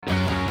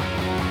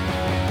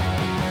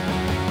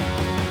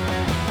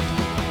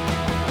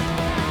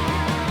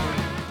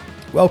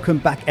Welcome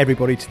back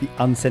everybody to the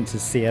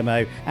Uncensored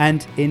CMO,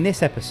 and in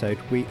this episode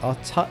we are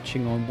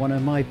touching on one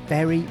of my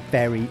very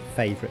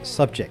favourite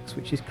subjects,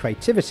 which is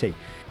creativity.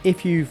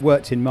 If you've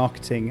worked in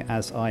marketing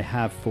as I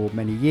have for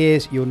many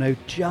years, you'll know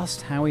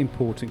just how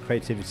important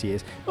creativity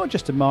is, not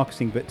just to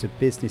marketing but to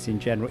business in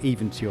general,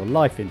 even to your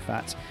life in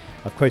fact.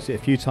 I've quoted it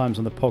a few times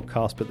on the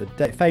podcast, but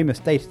the famous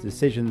Data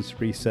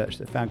Decisions research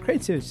that found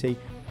creativity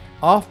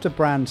after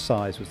brand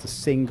size was the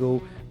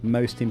single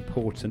most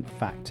important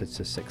factor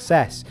to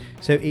success.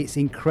 So it's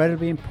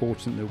incredibly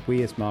important that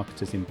we as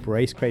marketers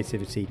embrace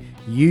creativity,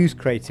 use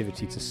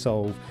creativity to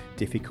solve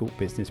difficult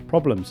business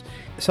problems.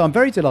 So I'm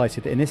very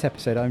delighted that in this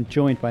episode I'm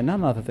joined by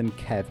none other than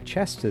Kev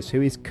Chesters,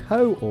 who is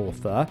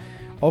co-author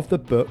of the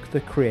book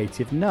The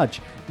Creative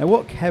Nudge. Now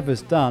what Kev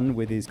has done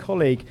with his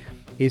colleague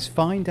is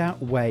find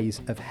out ways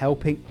of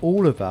helping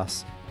all of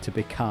us to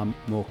become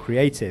more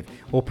creative,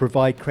 or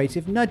provide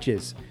creative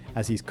nudges,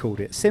 as he's called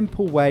it,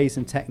 simple ways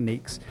and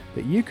techniques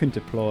that you can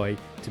deploy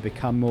to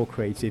become more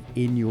creative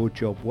in your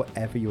job,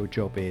 whatever your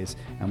job is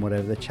and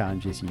whatever the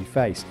challenges you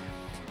face.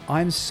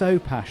 I'm so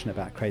passionate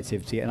about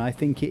creativity, and I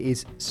think it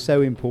is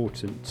so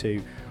important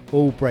to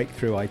all break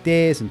through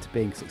ideas and to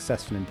being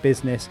successful in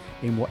business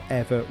in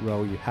whatever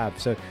role you have.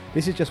 So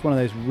this is just one of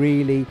those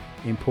really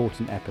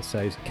important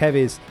episodes. Kev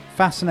is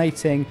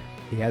fascinating.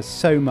 He has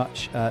so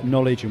much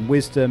knowledge and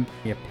wisdom.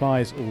 He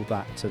applies all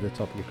that to the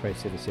topic of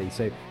creativity.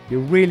 So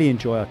you'll really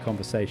enjoy our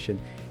conversation.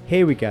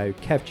 Here we go.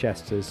 Kev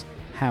Chesters,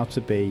 How to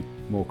Be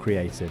More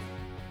Creative.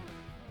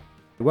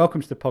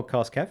 Welcome to the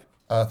podcast, Kev.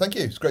 Thank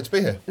you. It's great to be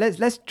here.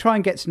 Let's try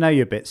and get to know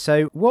you a bit.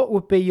 So what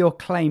would be your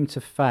claim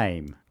to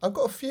fame? I've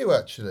got a few,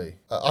 actually.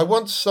 I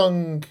once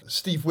sung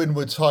Steve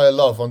Winwood's Higher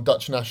Love on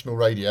Dutch National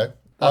Radio.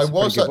 I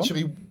was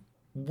actually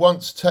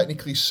once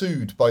technically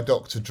sued by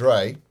Dr.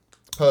 Dre,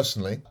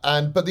 personally.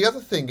 But the other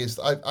thing is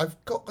I've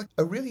got like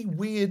a really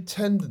weird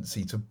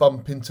tendency to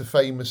bump into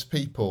famous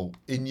people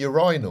in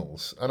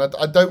urinals. And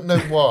I don't know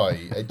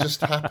why. It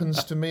just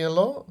happens to me a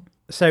lot.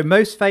 So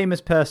most famous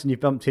person you've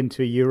bumped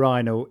into a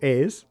urinal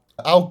is?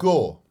 Al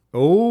Gore.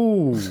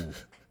 Oh,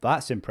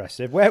 that's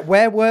impressive.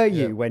 Where were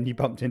you when you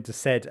bumped into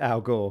said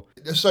Al Gore?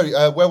 Sorry,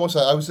 where was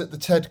I? I was at the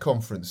TED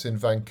conference in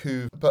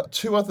Vancouver. But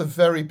two other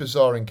very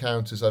bizarre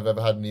encounters I've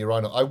ever had in a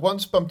urinal. I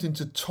once bumped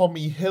into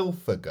Tommy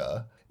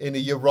Hilfiger in a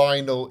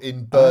urinal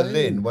in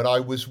Berlin when I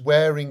was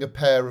wearing a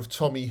pair of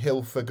Tommy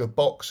Hilfiger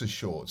boxer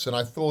shorts, and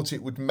I thought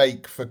it would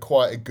make for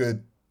quite a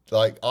good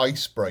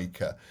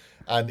icebreaker,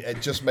 and it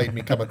just made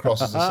me come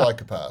across as a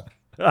psychopath.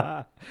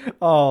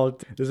 Oh,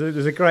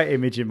 there's a great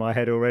image in my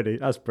head already.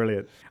 That's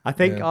brilliant. I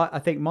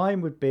think mine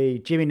would be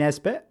Jimmy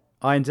Nesbitt.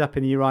 I ended up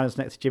in the urinals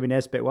next to Jimmy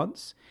Nesbitt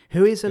once,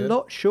 who is a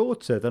lot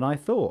shorter than I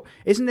thought.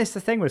 Isn't this the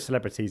thing with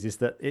celebrities, is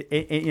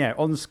that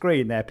on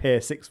screen they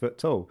appear 6 foot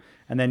tall,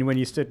 and then when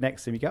you stood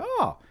next to them you go,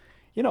 oh,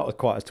 you're not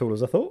quite as tall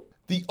as I thought.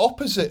 The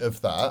opposite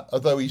of that,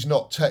 although he's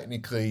not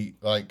technically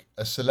like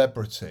a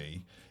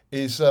celebrity,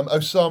 is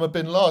Osama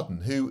bin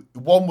Laden, who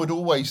one would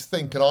always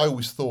think, and I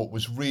always thought,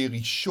 was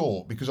really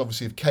short because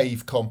obviously of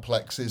cave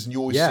complexes, and you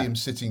always see him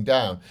sitting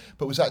down,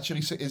 but was actually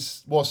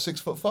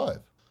 6'5".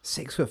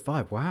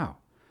 6'5", wow.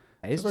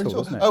 It is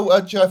tall, isn't it? Oh,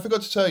 I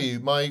forgot to tell you,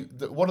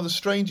 one of the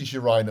strangest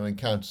urinal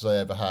encounters I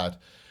ever had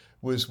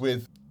was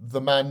with the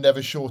man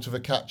never short of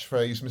a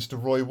catchphrase,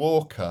 Mr. Roy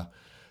Walker,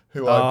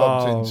 who I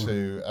bumped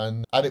into,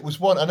 and it was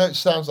one. I know it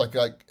sounds like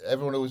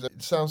everyone always.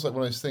 It sounds like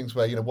one of those things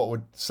where what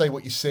would say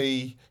what you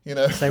see,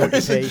 Say what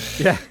you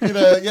see. Yeah.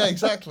 Yeah,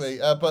 exactly.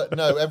 But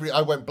no,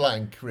 I went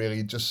blank.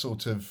 Really, just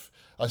sort of.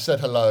 I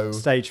said hello.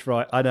 Stage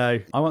fright. I know.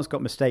 I once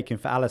got mistaken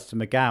for Alistair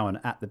McGowan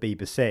at the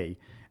BBC.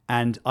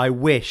 And I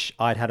wish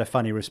I'd had a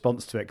funny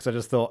response to it, because I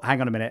just thought,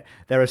 hang on a minute,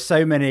 there are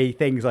so many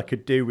things I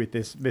could do with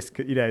this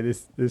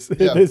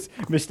this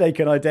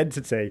mistaken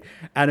identity.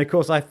 And of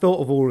course, I thought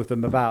of all of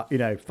them about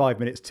 5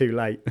 minutes too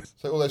late.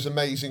 So all those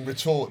amazing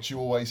retorts you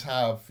always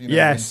have.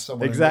 Yes, when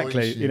someone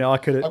exactly. You. I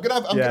could. I'm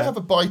gonna have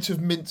a bite of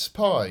mince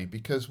pie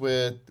because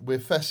we're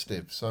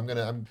festive. So I've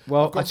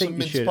got some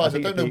mince pies. I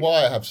don't know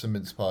why I have some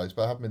mince pies,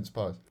 but I have mince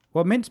pies.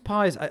 Well, mince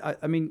pies.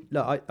 I mean,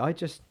 look, I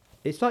just.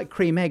 It's like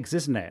cream eggs,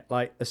 isn't it?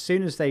 Like, as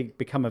soon as they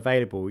become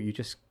available, you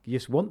just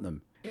want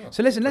them. Yeah,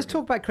 so listen, let's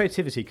talk about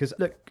creativity, because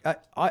look,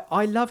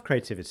 I love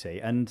creativity,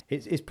 and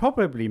it's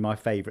probably my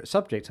favourite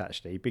subject,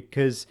 actually,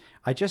 because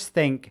I just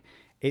think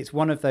it's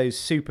one of those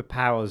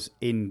superpowers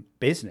in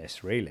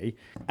business, really,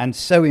 and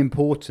so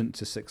important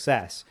to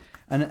success.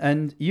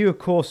 And you, of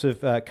course, have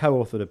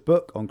co-authored a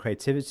book on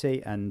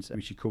creativity, and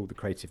which you call The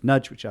Creative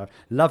Nudge, which I'd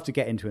love to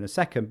get into in a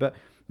second. But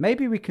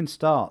maybe we can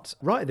start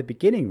right at the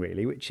beginning,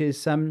 really, which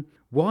is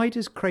why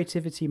does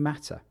creativity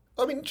matter?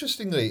 I mean,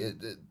 interestingly,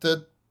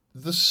 the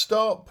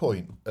start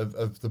point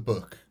of the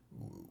book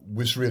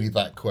was really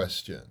that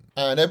question.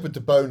 And Edward de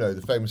Bono,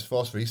 the famous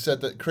philosopher, he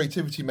said that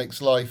creativity makes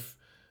life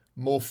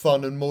more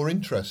fun and more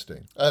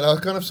interesting. And I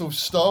kind of sort of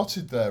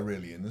started there,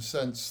 really, in the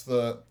sense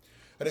that,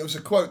 and it was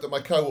a quote that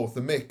my co-author,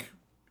 Mick,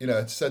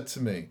 had said to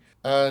me.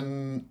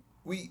 And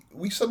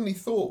we suddenly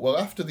thought, well,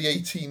 after the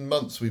 18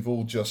 months we've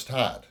all just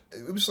had,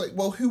 it was like,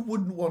 well, who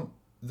wouldn't want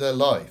their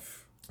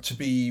life to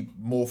be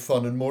more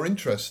fun and more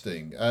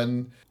interesting.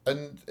 And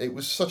it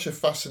was such a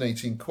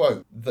fascinating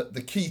quote that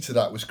the key to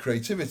that was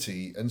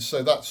creativity. And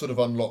so that sort of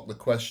unlocked the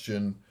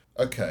question,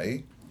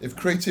 okay, if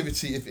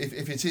creativity, if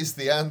it is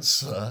the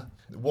answer,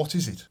 what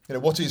is it?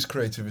 What is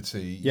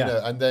creativity? Yeah.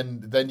 And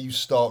then you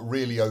start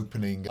really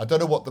opening, I don't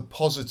know what the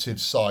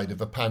positive side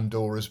of a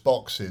Pandora's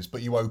box is,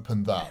 but you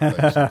open that,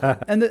 basically.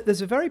 And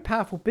there's a very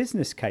powerful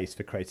business case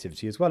for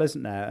creativity as well,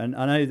 isn't there? And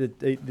I know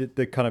that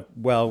the kind of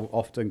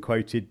often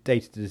quoted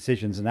data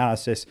decisions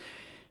analysis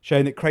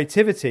showing that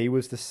creativity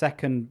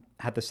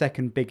had the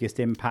second biggest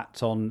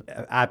impact on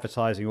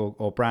advertising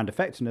or brand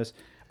effectiveness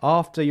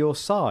after your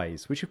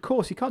size, which of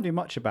course you can't do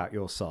much about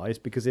your size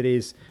because it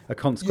is a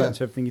consequence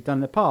of everything you've done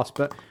in the past.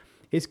 But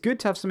it's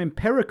good to have some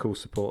empirical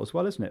support as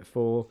well, isn't it,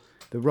 for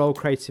the role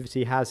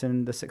creativity has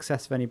in the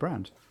success of any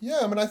brand?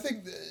 Yeah, I mean, I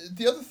think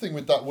the other thing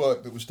with that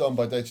work that was done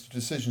by Data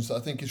Decisions that I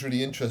think is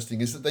really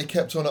interesting is that they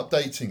kept on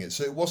updating it.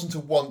 So it wasn't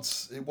a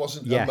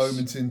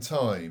moment in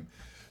time.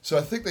 So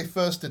I think they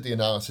first did the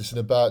analysis in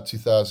about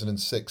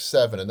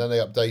 2006-07, and then they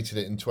updated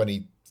it in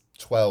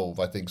 2012,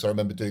 I think. So I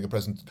remember doing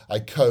I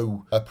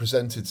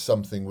co-presented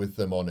something with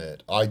them on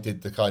it. I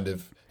did the kind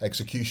of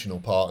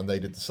executional part and they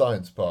did the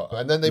science part.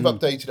 And then they've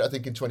updated it, I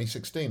think, in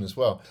 2016 as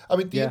well. I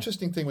mean, the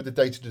interesting thing with the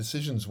Data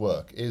Decisions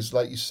work is,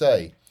 like you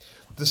say,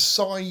 the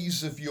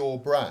size of your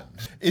brand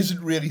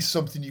isn't really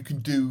something you can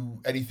do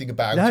anything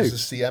about as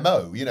a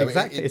CMO.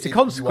 Exactly. It's a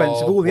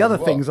consequence of all the other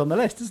things on the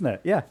list, isn't it?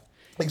 Yeah.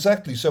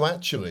 Exactly. So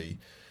actually,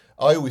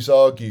 I always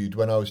argued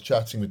when I was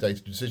chatting with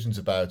Data Decisions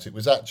about it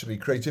was actually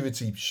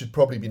creativity should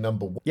probably be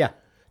number one. Yeah.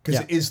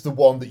 Because it is the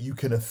one that you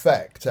can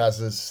affect as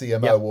a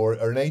CMO or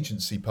an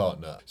agency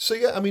partner. So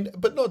yeah, I mean,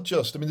 but not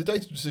just. I mean, the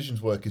Data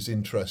Decisions work is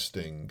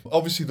interesting.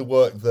 Obviously, the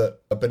work that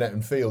Burnett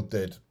and Field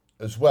did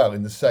as well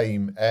in the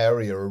same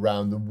area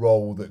around the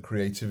role that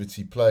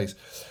creativity plays.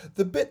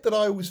 The bit that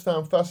I always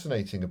found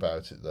fascinating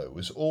about it, though,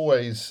 was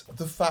always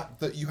the fact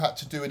that you had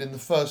to do it in the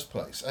first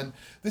place. And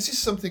this is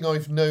something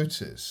I've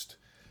noticed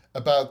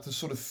about the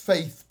sort of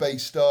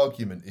faith-based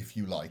argument, if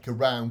you like,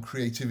 around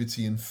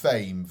creativity and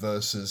fame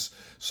versus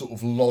sort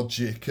of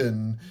logic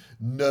and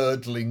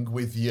nerdling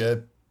with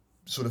your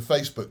sort of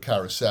Facebook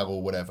carousel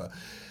or whatever,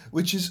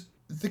 which is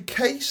the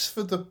case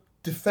for the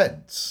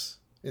defence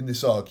in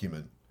this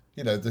argument,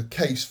 the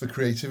case for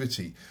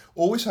creativity,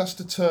 always has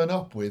to turn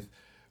up with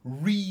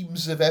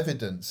reams of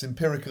evidence,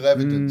 empirical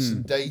evidence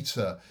and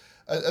data.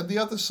 And the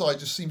other side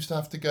just seems to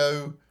have to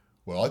go,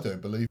 well, I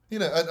don't believe,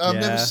 and I've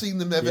never seen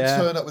them ever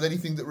turn up with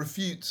anything that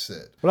refutes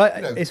it. Well,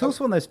 it's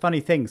also one of those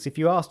funny things. If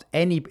you asked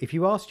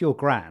your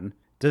gran,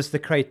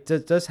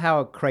 does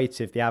how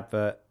creative the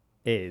advert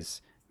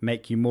is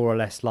make you more or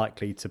less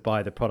likely to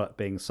buy the product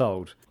being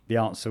sold? The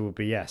answer would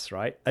be yes,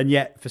 right? And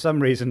yet, for some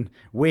reason,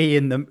 we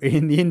in the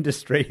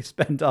industry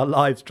spend our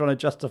lives trying to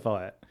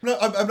justify it. No,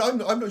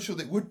 I'm not sure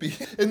that it would be,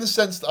 in the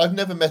sense that I've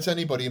never met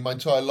anybody in my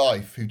entire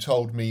life who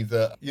told me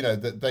that,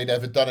 that they'd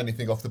ever done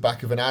anything off the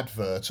back of an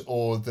advert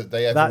or that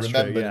they ever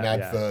remembered an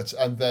advert.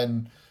 And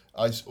then,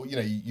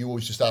 you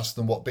always just ask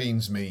them what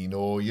beans mean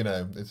or,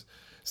 it's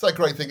that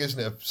great thing, isn't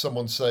it, of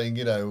someone saying,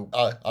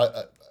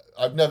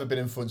 I've never been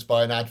influenced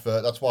by an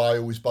advert. That's why I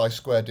always buy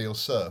Square Deal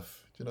Surf.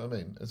 Do you know what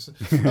I mean?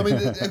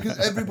 Because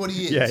everybody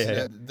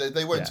is.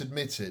 They won't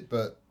admit it,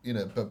 but they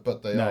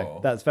are. No,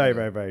 that's very,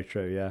 very, very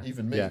true. Yeah,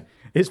 even me. Yeah.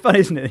 It's funny,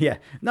 isn't it? Yeah,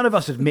 none of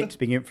us admit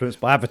being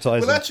influenced by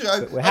advertising. Well,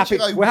 actually,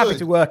 we're happy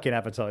to work in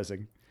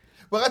advertising.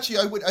 Well, actually,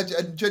 I would.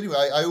 And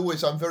genuinely,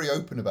 I'm very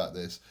open about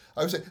this.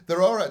 I would say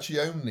there are actually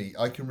only,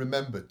 I can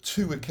remember,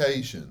 2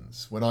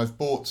 occasions when I've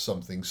bought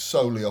something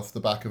solely off the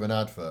back of an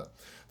advert.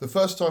 The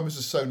first time was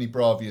a Sony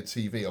Bravia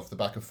TV off the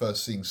back of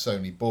first seeing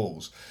Sony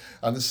balls.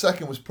 And the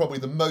second was probably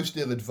the most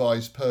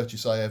ill-advised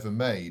purchase I ever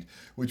made,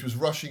 which was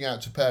rushing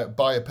out to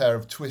buy a pair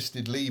of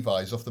twisted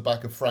Levi's off the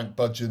back of Frank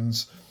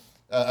Budgeon's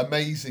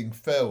amazing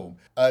film.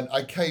 And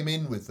I came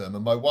in with them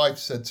and my wife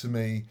said to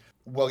me,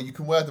 well, you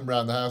can wear them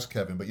around the house,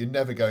 Kevin, but you're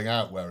never going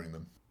out wearing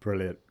them.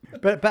 Brilliant.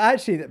 But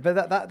actually,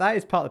 that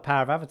is part of the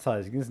power of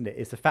advertising, isn't it?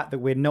 It's the fact that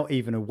we're not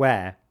even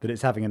aware that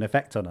it's having an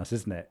effect on us,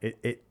 isn't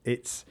it?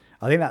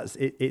 I think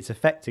it's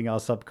affecting our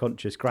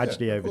subconscious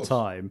gradually over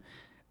time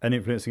and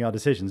influencing our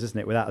decisions, isn't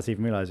it? Without us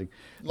even realising.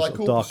 Like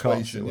all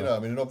persuasion,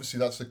 and obviously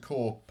that's a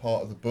core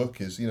part of the book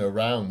is,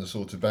 around the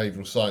sort of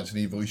behavioural science and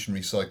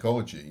evolutionary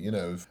psychology,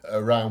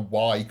 around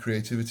why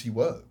creativity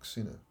works,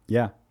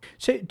 Yeah.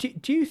 So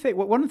do you think,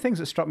 one of the things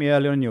that struck me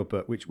early on in your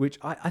book, which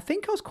I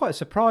think I was quite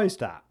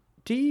surprised at,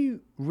 do you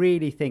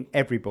really think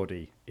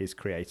everybody is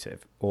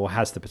creative or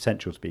has the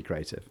potential to be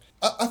creative?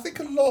 I think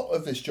a lot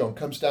of this, John,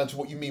 comes down to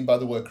what you mean by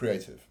the word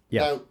creative.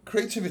 Yeah. Now,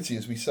 creativity,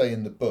 as we say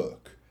in the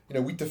book,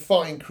 we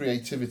define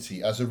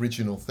creativity as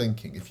original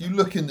thinking. If you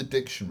look in the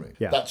dictionary,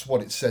 that's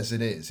what it says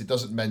it is. It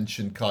doesn't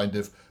mention kind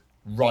of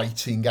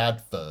writing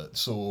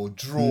adverts or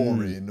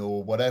drawing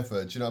or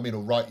whatever. Do you know what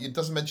I mean? It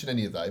doesn't mention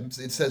any of that.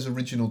 It says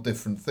original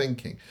different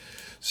thinking.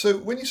 So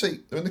when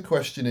the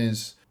question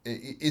is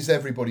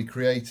everybody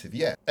creative?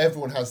 Yeah,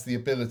 everyone has the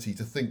ability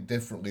to think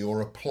differently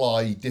or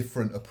apply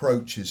different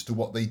approaches to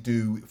what they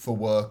do for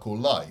work or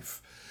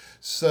life.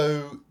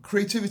 So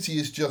creativity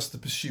is just the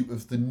pursuit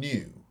of the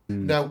new.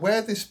 Now,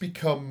 where this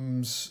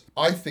becomes,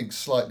 I think,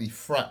 slightly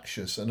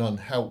fractious and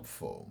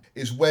unhelpful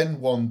is when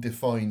one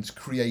defines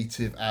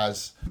creative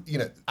as,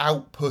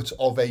 output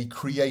of a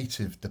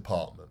creative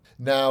department.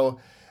 Now,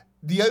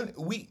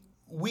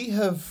 we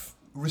have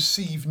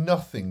received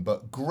nothing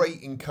but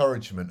great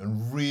encouragement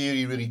and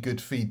really, really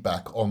good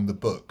feedback on the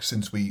book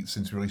since we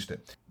released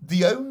it.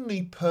 The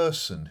only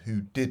person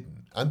who didn't,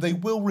 and they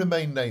will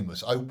remain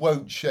nameless, I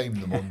won't shame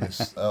them on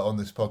this on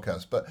this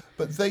podcast, but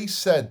they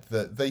said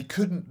that they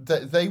couldn't,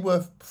 that they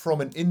were from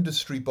an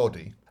industry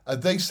body,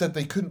 and they said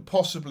they couldn't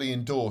possibly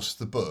endorse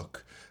the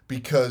book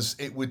because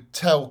it would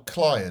tell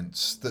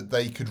clients that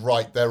they could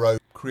write their own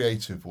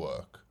creative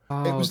work.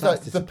 Oh, it was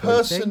that's like the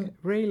person,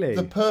 really,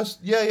 the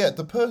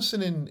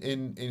person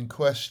in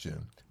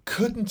question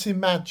couldn't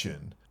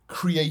imagine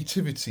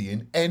creativity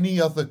in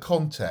any other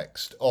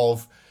context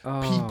of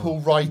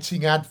people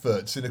writing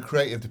adverts in a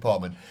creative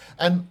department.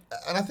 And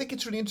I think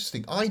it's really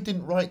interesting. I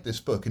didn't write this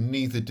book, and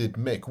neither did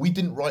Mick. We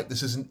didn't write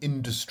this as an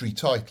industry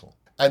title.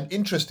 And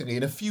interestingly,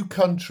 in a few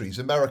countries,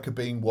 America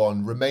being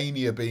one,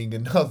 Romania being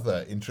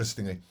another,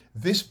 interestingly,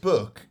 this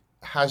book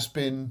has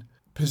been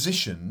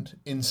positioned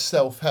in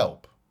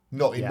self-help,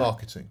 not in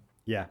marketing.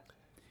 Yeah.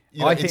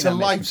 I think it's a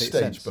life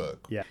stage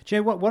book. Yeah. Do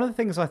you know what? One of the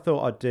things I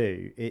thought I'd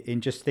do in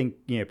just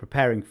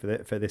preparing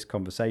for this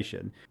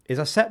conversation is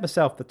I set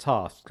myself the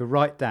task to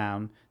write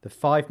down the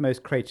 5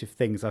 most creative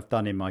things I've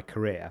done in my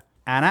career,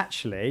 and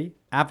actually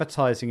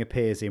advertising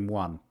appears in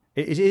one.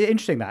 It's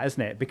interesting that,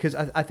 isn't it? Because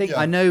I think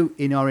I know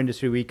in our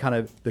industry we kind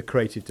of the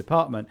creative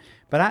department,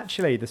 but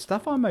actually the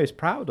stuff I'm most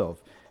proud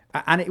of,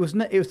 and it was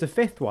the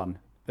 5th one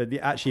that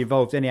actually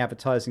involved any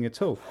advertising at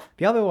all.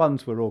 The other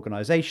ones were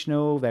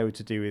organisational. They were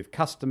to do with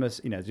customers,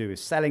 to do with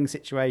selling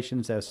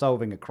situations. They were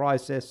solving a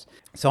crisis.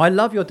 So I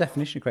love your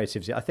definition of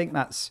creativity. I think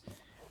that's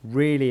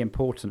really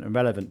important and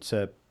relevant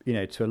to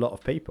a lot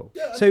of people.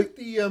 Yeah. So I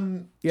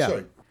think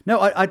sorry.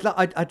 No,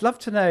 I'd love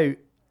to know,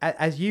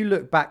 as you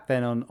look back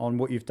then on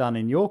what you've done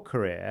in your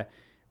career,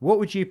 what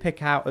would you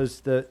pick out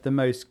as the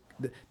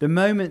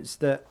moments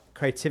that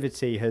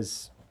creativity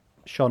has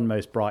shone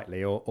most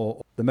brightly,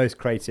 or the most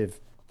creative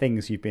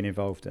things you've been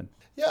involved in?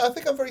 Yeah, I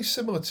think I'm very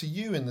similar to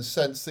you in the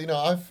sense that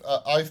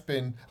I've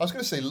been, I was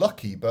going to say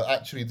lucky, but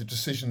actually the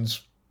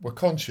decisions were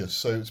conscious,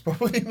 so it's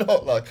probably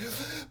not luck.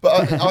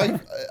 But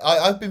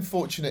I've been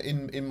fortunate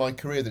in my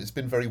career that it's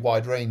been very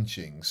wide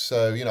ranging.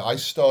 So I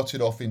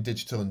started off in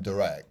digital and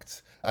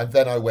direct, and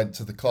then I went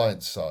to the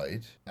client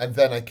side, and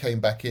then I came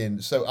back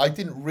in. So I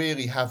didn't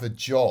really have a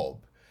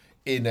job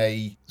in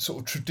a sort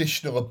of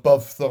traditional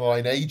above the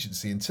line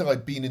agency until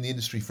I'd been in the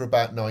industry for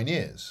about 9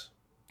 years.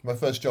 My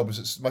first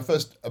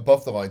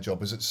above the line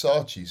job was at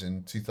Saatchi's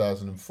in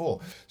 2004.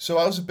 So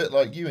I was a bit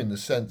like you in the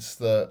sense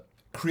that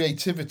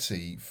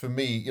creativity for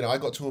me, I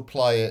got to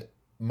apply it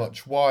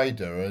much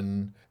wider.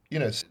 And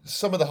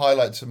some of the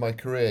highlights of my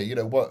career,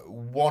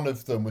 one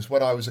of them was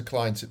when I was a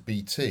client at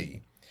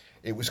BT.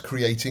 It was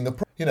creating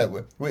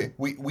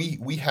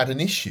we had an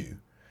issue,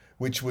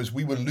 which was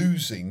we were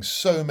losing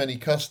so many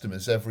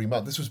customers every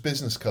month. This was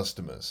business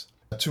customers,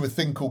 to a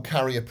thing called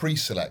carrier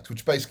pre-select,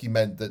 which basically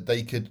meant that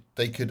they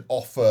could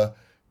offer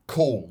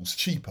calls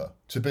cheaper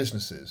to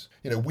businesses.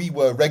 We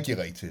were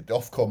regulated,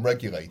 Ofcom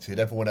regulated,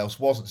 everyone else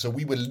wasn't. So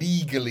we were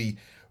legally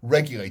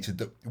regulated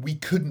that we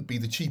couldn't be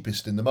the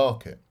cheapest in the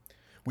market.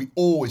 We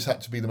always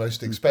had to be the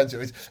most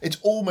expensive. It's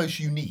almost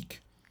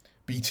unique,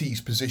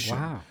 BT's position.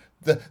 Wow.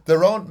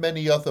 There aren't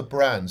many other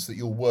brands that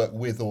you'll work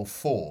with or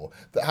for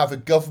that have a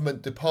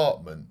government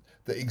department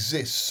that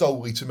exists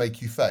solely to make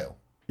you fail.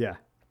 Yeah.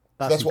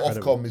 That's what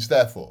Ofcom is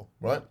there for,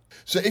 right?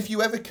 So if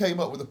you ever came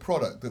up with a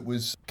product that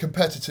was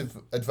competitive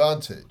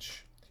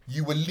advantage,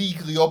 you were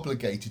legally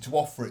obligated to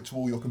offer it to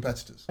all your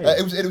competitors.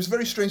 It was a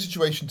very strange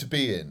situation to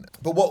be in.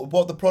 But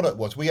what the product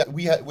was, we had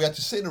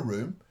to sit in a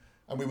room,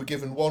 and we were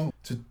given one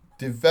to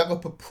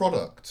develop a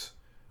product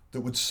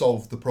that would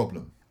solve the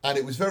problem. And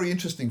it was very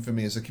interesting for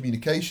me as a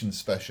communications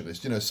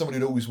specialist, someone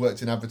who'd always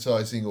worked in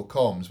advertising or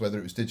comms, whether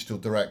it was digital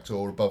direct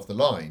or above the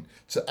line,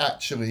 to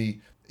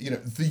actually,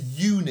 the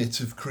unit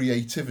of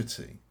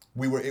creativity.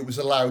 It was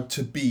allowed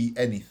to be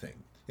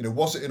anything.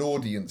 Was it an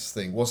audience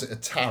thing? Was it a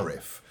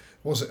tariff?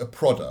 Was it a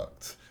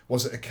product?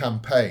 Was it a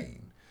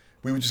campaign?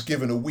 We were just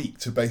given a week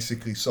to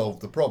basically solve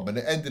the problem, and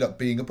it ended up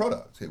being a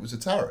product. It was a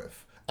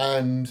tariff.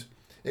 And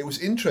it was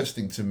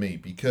interesting to me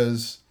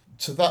because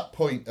to that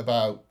point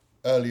about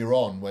earlier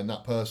on when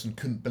that person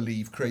couldn't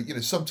believe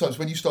sometimes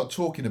when you start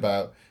talking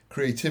about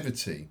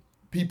creativity,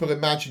 people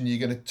imagine you're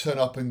going to turn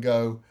up and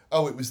go,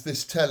 oh, it was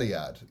this telly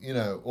ad,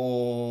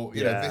 or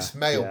this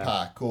mail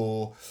pack,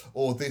 or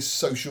this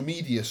social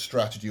media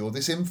strategy, or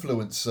this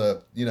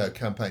influencer,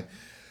 campaign,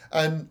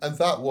 and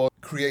that was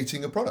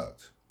creating a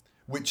product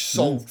which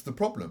solved the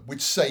problem,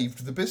 which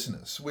saved the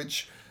business,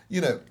 which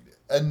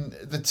and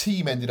the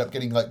team ended up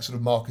getting like sort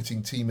of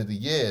marketing team of the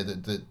year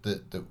that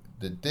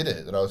did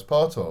it, that I was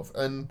part of,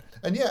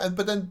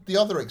 but then the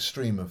other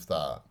extreme of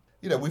that,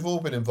 we've all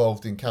been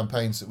involved in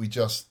campaigns that we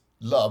just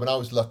love, and I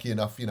was lucky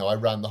enough, I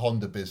ran the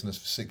Honda business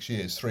for 6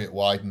 years, 3 at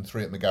Wyden,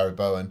 3 at McGarry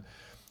Bowen,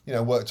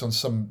 worked on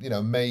some,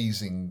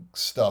 amazing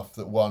stuff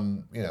that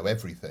won,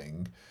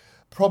 everything.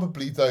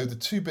 Probably, though, the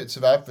 2 bits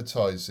of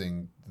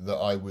advertising that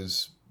I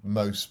was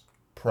most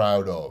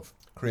proud of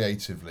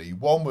creatively,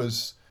 one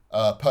was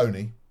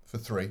Pony for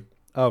 3.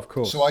 Oh, of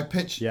course. So I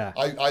pitched, yeah.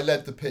 I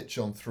led the pitch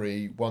on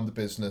 3, won the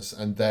business,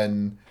 and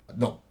then,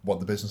 not won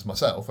the business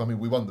myself, I mean,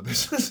 we won the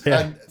business. Yeah.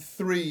 And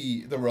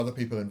 3, there were other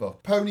people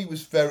involved. Pony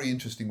was very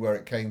interesting where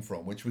it came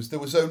from, which was there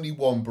was only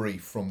one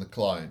brief from the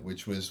client,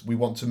 which was we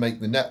want to make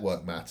the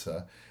network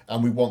matter,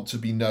 and we want to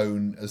be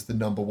known as the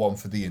number 1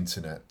 for the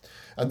internet.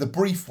 And the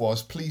brief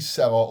was, please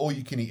sell our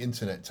all-you-can-eat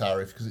internet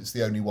tariff because it's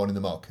the only one in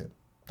the market.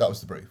 That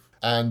was the brief.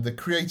 And the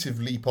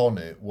creative leap on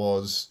it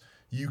was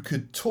you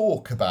could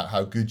talk about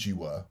how good you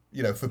were,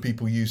 for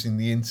people using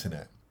the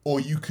internet. Or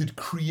you could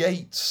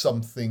create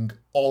something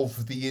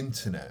of the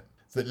internet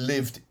that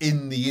lived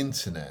in the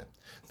internet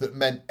that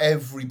meant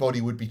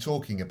everybody would be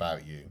talking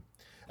about you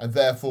and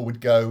therefore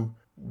would go,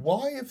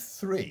 why have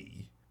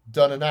 3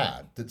 done an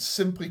ad that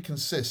simply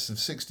consists of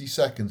 60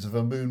 seconds of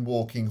a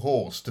moonwalking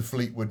horse to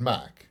Fleetwood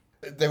Mac?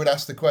 They would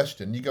ask the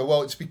question. You go,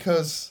 well, it's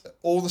because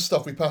all the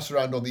stuff we pass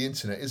around on the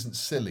internet isn't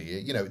silly.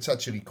 It's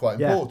actually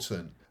quite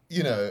important.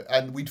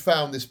 And we'd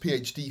found this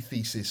PhD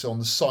thesis on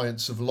the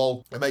science of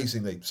lol.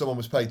 Amazingly, someone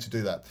was paid to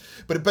do that.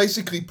 But it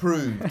basically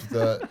proved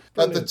that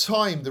at the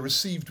time, the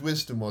received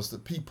wisdom was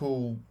that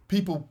people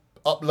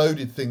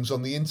uploaded things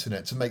on the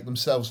internet to make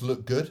themselves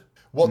look good.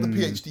 What the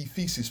PhD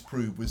thesis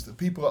proved was that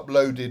people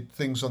uploaded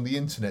things on the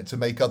internet to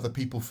make other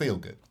people feel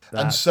good.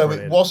 And so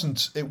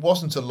brilliant. It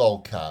wasn't a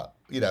lolcat,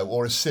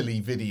 or a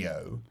silly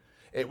video.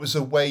 It was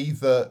a way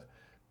that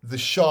the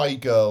shy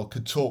girl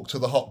could talk to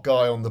the hot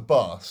guy on the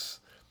bus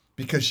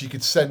because she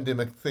could send him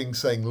a thing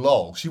saying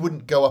lol. She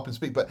wouldn't go up and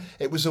speak, but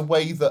it was a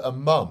way that a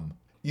mum,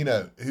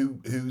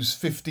 whose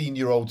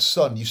 15-year-old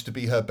son used to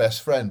be her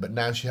best friend, but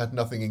now she had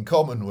nothing in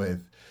common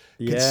with,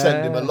 could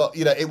send him a lot.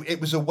 It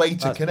was a way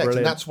to connect. Brilliant.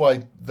 And that's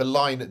why the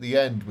line at the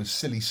end was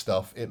silly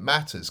stuff. It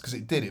matters, because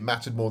it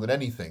mattered more than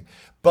anything.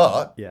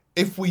 But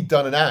if we'd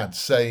done an ad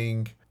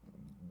saying,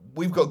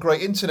 we've got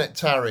great internet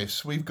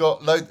tariffs,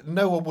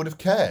 no one would have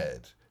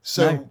cared.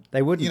 So no,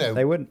 they wouldn't.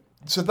 They wouldn't.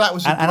 So that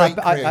was great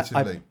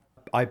creatively.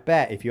 I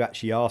bet if you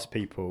actually ask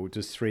people,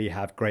 does 3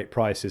 have great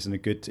prices and a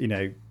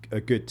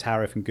good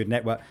tariff and good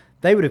network,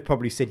 they would have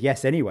probably said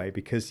yes anyway,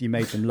 because you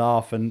made them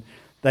laugh and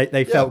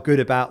they felt good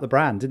about the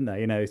brand, didn't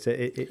they? So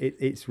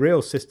it's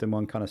real system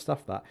 1 kind of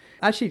stuff. That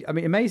actually, I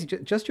mean, amazing.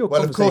 Just your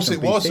well, of course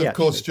it was, BT, of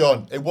course, actually.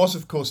 John. It was,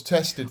 of course,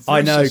 tested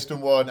through System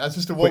 1, and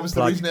System 1 was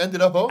the reason it ended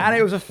up on. And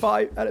it was a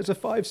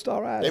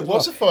 5-star ad. It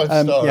was a 5-star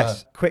ad.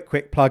 Yes,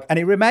 quick plug, and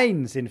it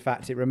remains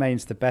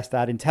the best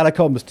ad in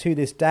telecoms to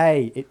this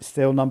day. It's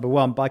still number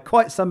 1 by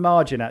quite some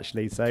margin,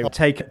 actually. So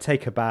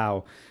take a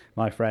bow,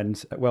 my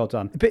friends. Well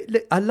done. But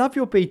look, I love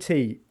your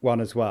BT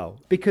one as well,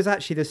 because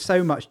actually there's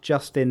so much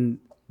just in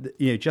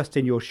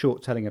your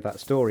short telling of that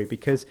story,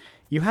 because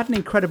you had an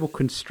incredible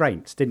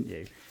constraints, didn't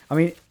you? I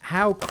mean,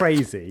 how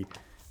crazy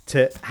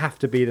to have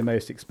to be the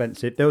most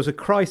expensive. There was a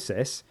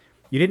crisis.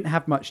 You didn't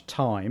have much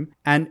time.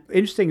 And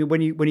interesting,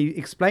 when you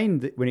explained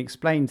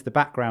the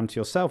background to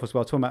yourself as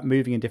well, talking about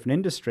moving in different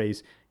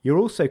industries, you're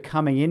also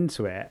coming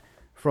into it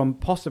from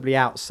possibly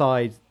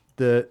outside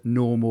the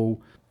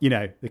normal,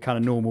 the kind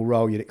of normal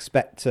role you'd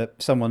expect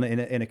someone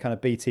in a kind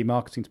of BT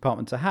marketing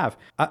department to have.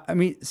 I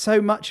mean,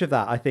 so much of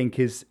that, I think,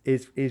 is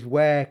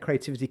where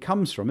creativity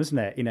comes from, isn't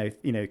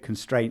it?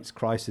 Constraints,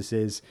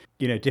 crises,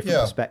 different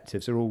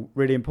perspectives are all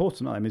really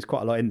important. I mean, there's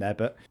quite a lot in there,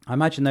 but I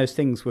imagine those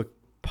things were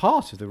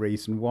part of the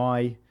reason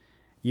why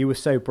you were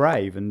so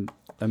brave and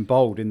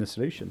bold in the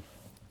solution.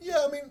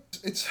 Yeah, I mean,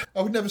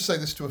 I would never say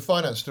this to a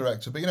finance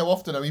director, but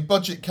often,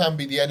 budget can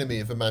be the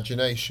enemy of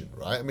imagination,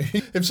 right? I mean,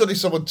 if suddenly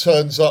someone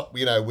turns up,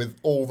 with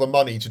all the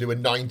money to do a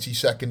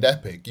 90-second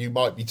epic, you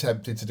might be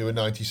tempted to do a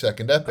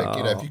 90-second epic.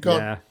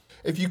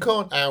 If you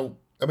can't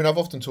I've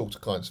often talked to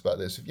clients about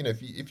this.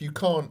 If you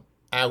can't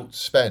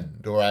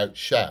outspend or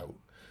outshout,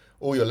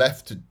 all you're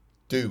left to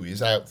do is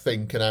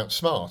outthink and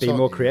outsmart. Be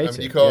more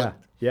creative. You can't.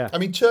 Yeah. I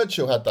mean,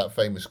 Churchill had that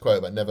famous quote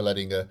about never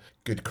letting a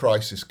good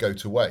crisis go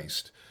to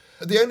waste.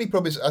 The only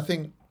problem is, I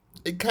think,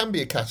 it can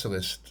be a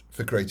catalyst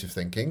for creative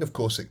thinking. Of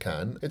course it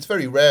can. It's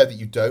very rare that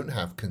you don't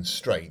have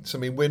constraints. I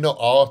mean, we're not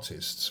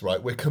artists,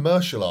 right? We're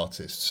commercial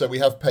artists. So we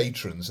have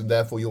patrons, and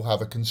therefore you'll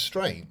have a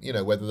constraint,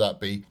 whether that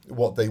be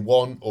what they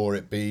want, or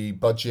it be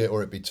budget,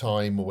 or it be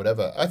time, or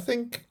whatever. I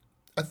think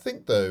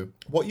though,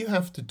 what you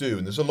have to do,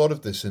 and there's a lot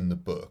of this in the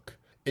book,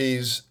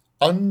 is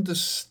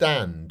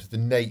understand the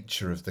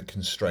nature of the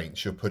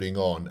constraints you're putting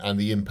on and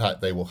the impact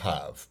they will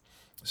have.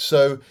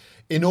 So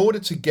in order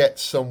to get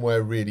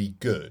somewhere really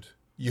good,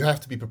 you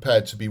have to be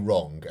prepared to be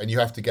wrong, and you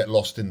have to get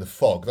lost in the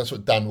fog. That's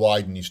what Dan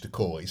Wyden used to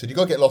call it. He said, you've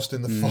got to get lost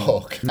in the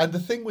fog. And the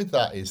thing with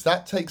that is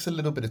that takes a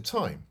little bit of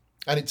time,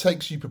 and it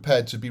takes you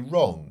prepared to be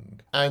wrong.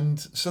 And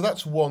so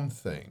that's one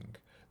thing.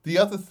 The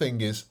other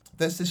thing is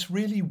there's this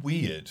really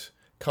weird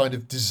kind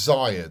of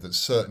desire that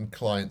certain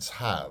clients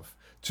have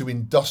to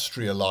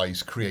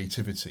industrialize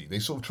creativity. They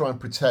sort of try and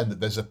pretend that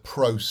there's a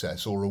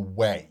process or a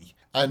way.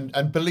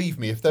 And believe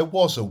me, if there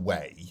was a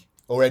way,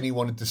 or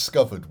anyone had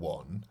discovered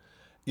one,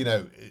 you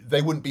know,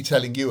 they wouldn't be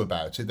telling you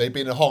about it. They'd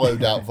be in a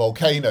hollowed out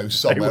volcano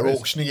somewhere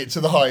auctioning it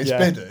to the highest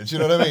bidder. Do you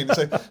know what I mean?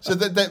 So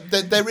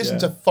there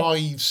isn't a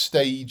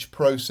 5-stage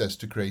process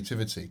to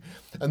creativity.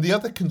 And the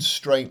other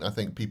constraint I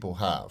think people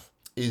have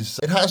is,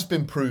 it has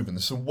been proven,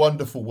 some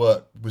wonderful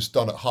work was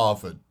done at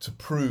Harvard to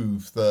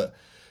prove that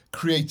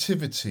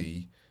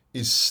creativity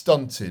is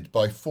stunted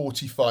by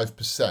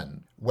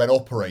 45% when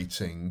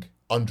operating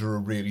under a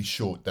really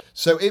short day.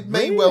 So it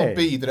may well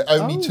be that it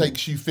only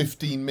takes you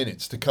 15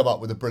 minutes to come up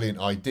with a brilliant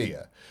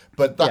idea,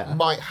 but that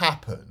might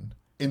happen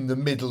in the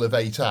middle of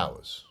 8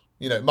 hours.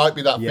 You know, it might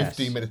be that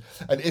 15 minutes.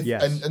 And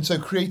and so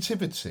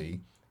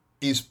creativity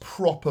is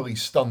properly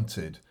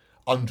stunted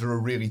under a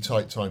really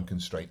tight time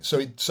constraint.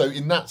 So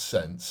in that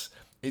sense,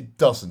 it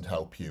doesn't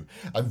help you.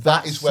 And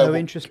that is where... So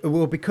interesting.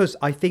 Well, because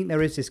I think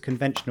there is this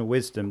conventional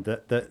wisdom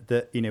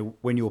that you know,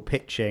 when you're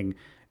pitching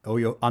or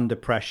you're under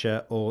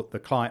pressure or the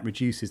client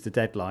reduces the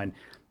deadline,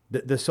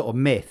 the sort of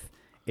myth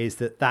is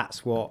that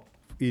that's what,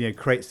 you know,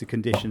 creates the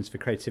conditions for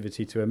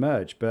creativity to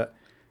emerge. But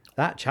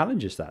that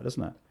challenges that,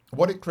 doesn't it?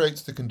 What it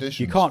creates the conditions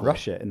You can't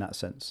rush it in that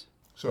sense.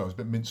 Sorry, I was a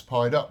bit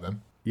mince-pied up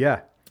then.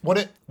 Yeah. What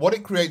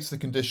it creates the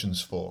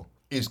conditions for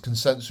is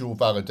consensual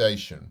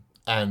validation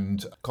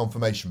and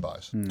confirmation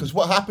bias. Because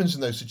what happens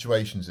in those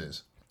situations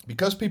is,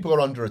 because people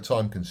are under a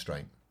time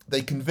constraint,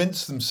 they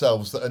convince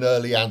themselves that an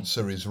early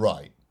answer is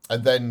right,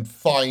 and then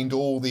find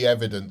all the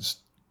evidence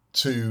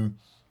to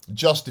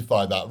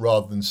justify that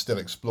rather than still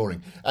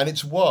exploring. And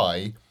it's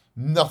why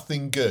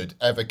nothing good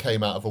ever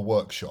came out of a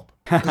workshop.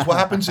 Because what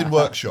happens in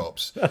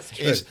workshops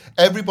is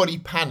everybody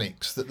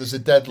panics that there's a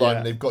deadline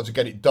and they've got to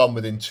get it done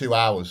within 2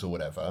 hours or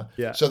whatever.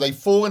 Yeah. So they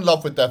fall in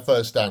love with their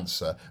first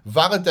answer,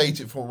 validate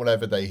it from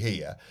whatever they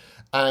hear,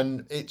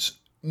 and it's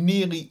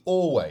nearly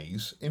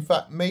always, in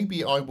fact,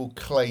 maybe I will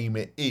claim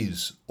it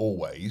is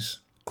always,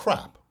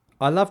 crap.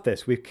 I love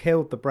this. We've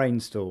killed the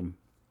brainstorm.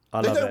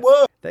 They don't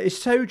work. That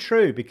is so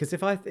true, because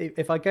if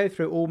I go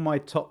through all my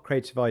top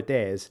creative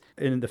ideas,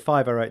 in the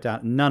 5 I wrote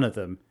down, none of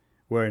them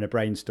were in a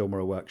brainstorm or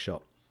a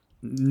workshop.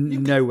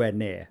 Nowhere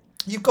near.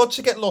 You've got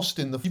to get lost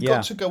in you've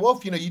got to go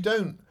off. You know, you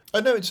don't... I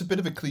know it's a bit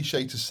of a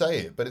cliche to say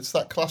it, but it's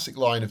that classic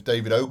line of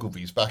David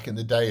Ogilvy's back in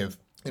the day of,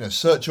 you know,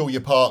 search all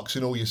your parks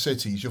in all your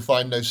cities, you'll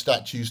find no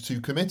statues to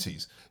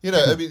committees. You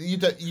know, I mean,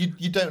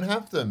 you don't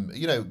have them.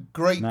 You know,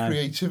 great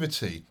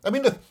creativity. I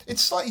mean, look,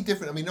 it's slightly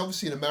different. I mean,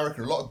 obviously in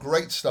America, a lot of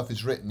great stuff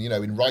is written, you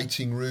know, in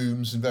writing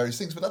rooms and various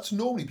things, but that's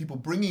normally people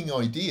bringing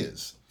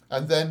ideas.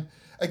 And then,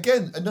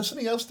 again, and there's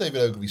something else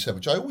David Ogilvy said,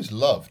 which I always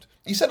loved.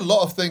 He said a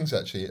lot of things,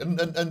 actually,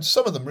 and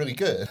some of them really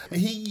good.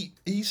 He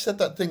said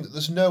that thing that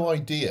there's no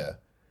idea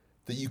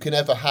that you can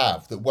ever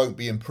have that won't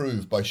be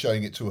improved by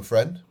showing it to a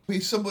friend.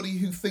 He's somebody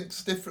who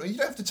thinks differently. You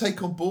don't have to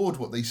take on board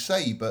what they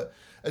say, but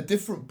a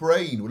different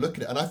brain will look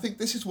at it. And I think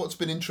this is what's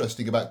been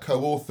interesting about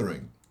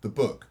co-authoring the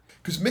book.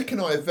 Because Mick and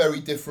I are very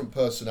different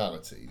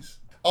personalities.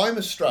 I'm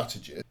a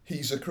strategist.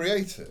 He's a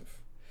creative.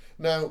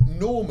 Now,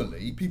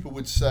 normally people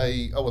would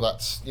say, oh, well,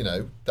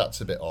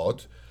 that's a bit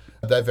odd.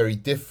 They're very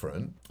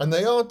different, and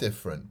they are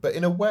different. But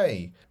in a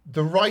way,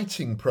 the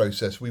writing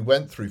process we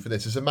went through for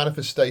this is a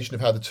manifestation of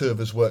how the two of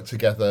us work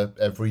together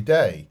every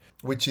day,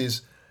 which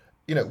is,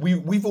 you know,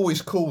 we've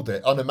always called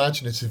it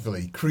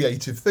unimaginatively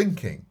creative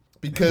thinking,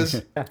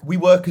 because we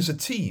work as a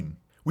team.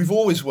 We've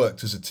always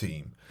worked as a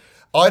team.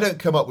 I don't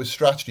come up with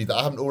strategy that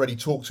I haven't already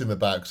talked to him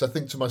about, because I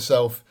think to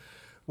myself,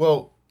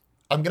 well,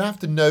 I'm going to have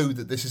to know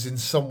that this is in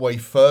some way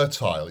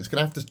fertile. It's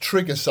going to have to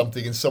trigger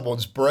something in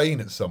someone's brain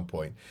at some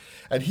point.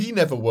 And he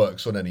never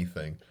works on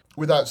anything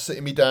without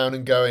sitting me down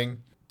and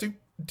going, do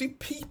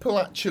people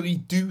actually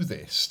do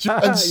this?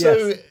 And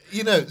so,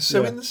 you know,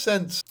 in the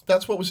sense,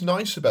 that's what was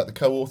nice about the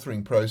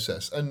co-authoring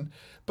process. And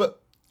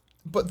but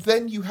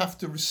then you have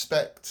to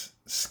respect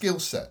skill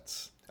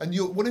sets. And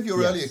one of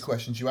your earlier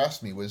questions you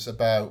asked me was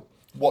about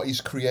what is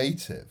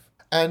creative.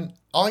 And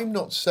I'm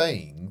not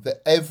saying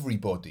that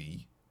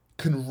everybody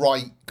can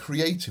write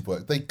creative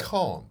work. They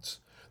can't.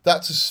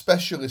 That's a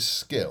specialist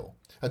skill.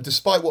 And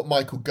despite what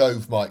Michael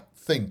Gove might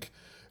think,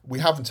 we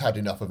haven't had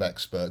enough of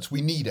experts.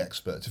 We need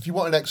experts. If you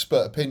want an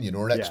expert opinion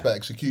or an expert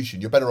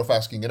execution, you're better off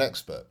asking an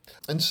expert.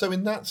 And so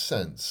in that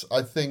sense,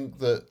 I think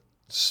that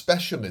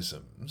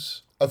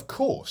specialisms, of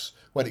course,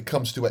 when it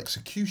comes to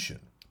execution,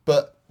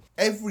 but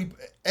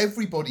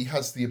everybody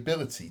has the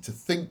ability to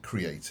think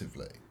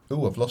creatively.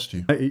 Oh, I've lost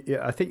you.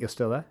 Yeah, I think you're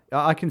still there.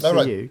 I can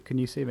see you. Can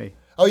you see me?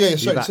 Oh, yeah.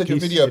 Sorry, it said your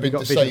video had been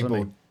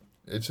disabled.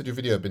 It said your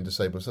video had been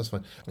disabled, so that's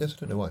fine. Yes, I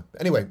don't know why.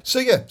 Anyway,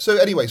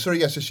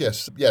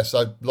 yes,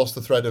 I lost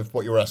the thread of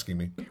what you were asking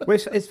me. Well,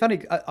 it's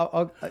funny.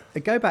 I'll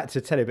go back to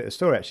tell you a bit of a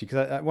story, actually,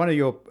 because one of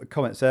your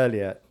comments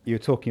earlier, you were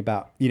talking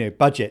about, you know,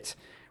 budget,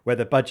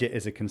 whether budget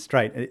is a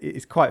constraint.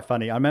 It's quite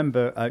funny. I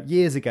remember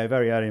years ago,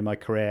 very early in my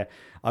career,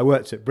 I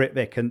worked at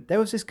Britvic, and there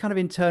was this kind of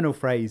internal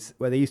phrase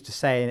where they used to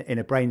say in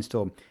a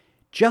brainstorm,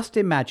 just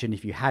imagine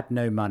if you had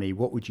no money,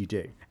 what would you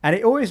do? And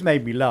it always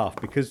made me laugh,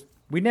 because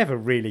we never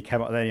really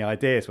came up with any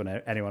ideas when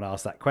anyone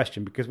asked that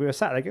question, because we were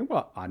sat there going,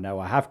 well, I know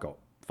I have got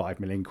 5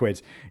 million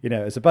quid,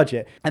 as a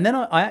budget. And then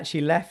I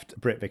actually left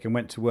Britvic and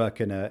went to work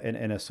in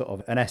a sort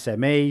of an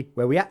SME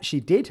where we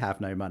actually did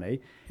have no money.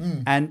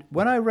 And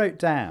when I wrote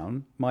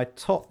down my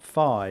top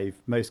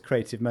 5 most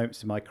creative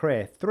moments in my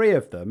career, 3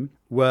 of them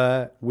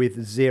were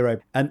with zero.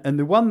 And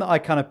the one that I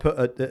kind of put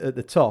at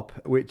the top,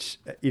 which,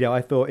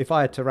 I thought if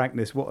I had to rank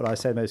this, what would I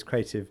say most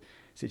creative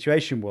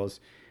situation was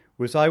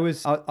I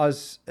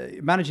was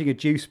managing a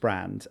juice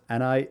brand,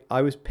 and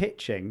I was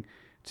pitching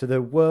to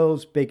the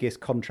world's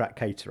biggest contract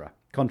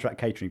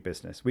catering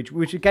business,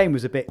 which again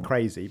was a bit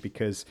crazy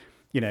because,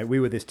 we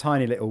were this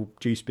tiny little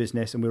juice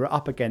business and we were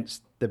up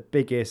against the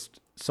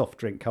biggest soft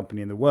drink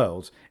company in the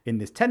world in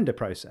this tender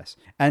process.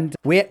 And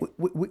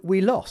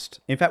we lost.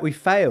 In fact, we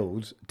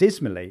failed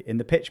dismally in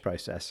the pitch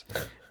process.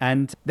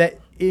 And that,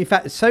 in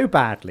fact, so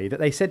badly that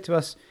they said to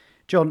us,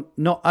 John,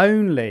 not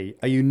only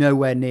are you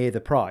nowhere near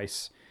the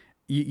price,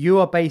 you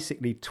are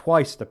basically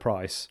twice the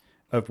price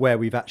of where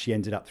we've actually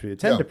ended up through the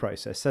tender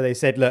process. So they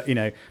said, look,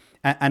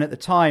 and at the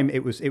time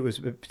it was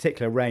a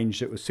particular range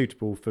that was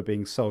suitable for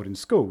being sold in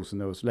schools,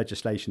 and there was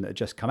legislation that had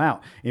just come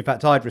out. In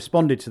fact, I'd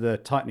responded to the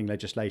tightening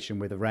legislation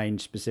with a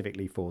range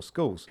specifically for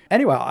schools.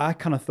 Anyway, I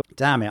kind of thought,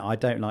 damn it, I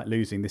don't like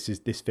losing.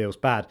 This feels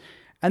bad.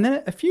 And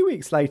then a few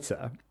weeks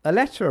later, a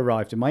letter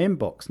arrived in my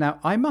inbox. Now,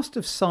 I must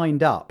have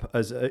signed up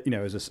as a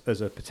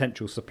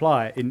potential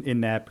supplier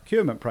in their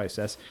procurement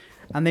process,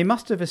 and they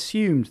must have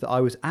assumed that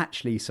I was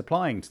actually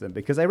supplying to them,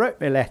 because they wrote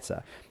me a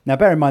letter. Now,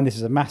 bear in mind, this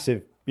is a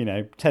massive,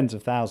 tens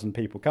of thousand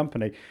people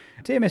company.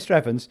 Dear Mr.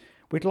 Evans,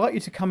 we'd like you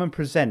to come and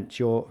present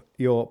your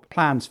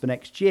plans for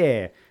next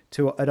year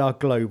at our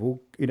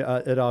global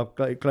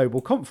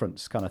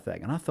conference kind of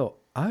thing. And I thought,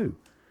 oh,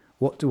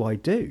 what do I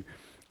do?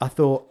 I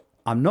thought,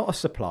 I'm not a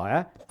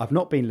supplier. I've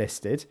not been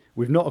listed.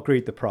 We've not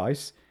agreed the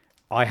price.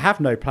 I have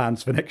no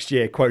plans for next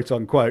year, quote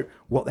unquote.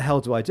 What the hell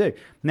do I do?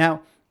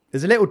 Now,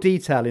 there's a little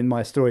detail in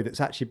my story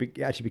that's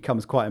actually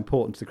becomes quite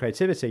important to the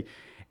creativity,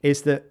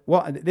 is that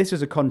this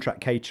was a contract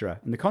caterer,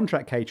 and the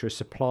contract caterer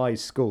supplies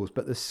schools,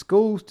 but the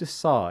schools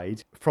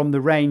decide from the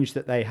range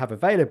that they have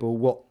available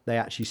what they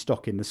actually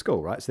stock in the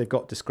school, right? So they've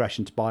got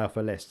discretion to buy off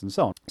a list and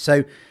so on.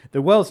 So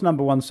the world's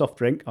number one soft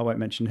drink, I won't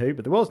mention who,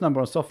 but the world's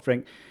number one soft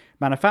drink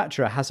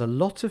manufacturer has a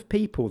lot of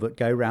people that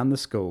go around the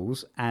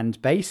schools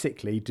and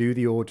basically do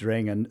the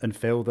ordering and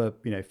fill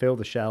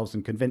the shelves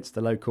and convince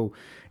the local,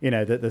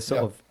 the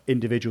sort of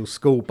individual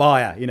school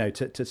buyer,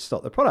 to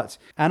stock the products.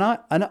 And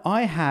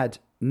I had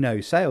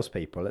no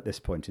salespeople at this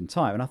point in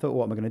time, and I thought,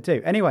 what am I going to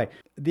do? Anyway,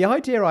 the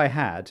idea I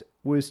had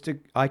was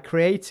I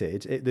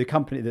created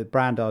the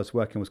brand I was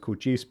working was called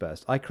Juice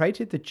Burst. I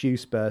created the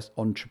Juice Burst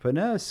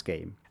Entrepreneur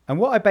Scheme. And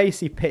what I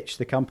basically pitched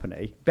the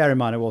company, bear in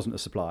mind I wasn't a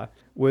supplier,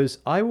 was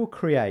I will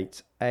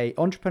create an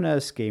entrepreneur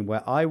scheme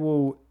where I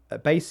will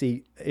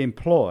basically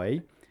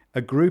employ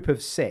a group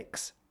of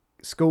 6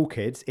 school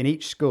kids in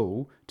each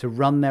school to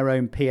run their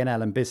own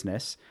P&L and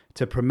business,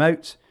 to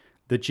promote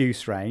the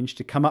juice range,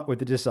 to come up with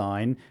the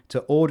design, to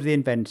order the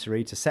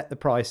inventory, to set the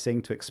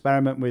pricing, to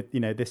experiment with,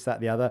 this,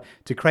 that, the other,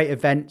 to create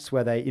events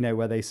where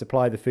they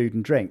supply the food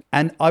and drink.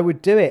 And I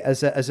would do it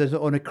as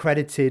an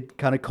accredited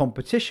kind of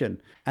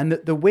competition. And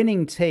that the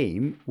winning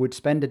team would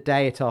spend a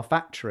day at our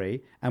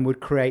factory and would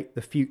create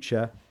the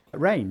future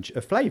range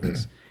of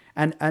flavors.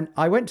 And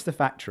I went to the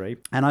factory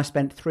and I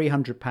spent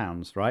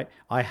 £300, right?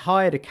 I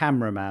hired a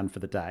cameraman for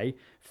the day,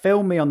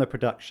 film me on the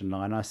production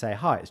line, and I say,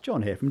 hi, it's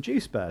John here from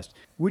Juice Burst.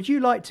 Would you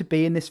like to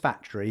be in this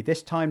factory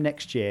this time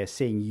next year,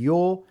 seeing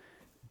your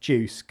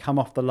juice come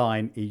off the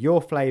line,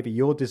 your flavour,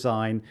 your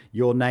design,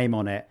 your name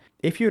on it?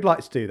 If you'd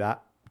like to do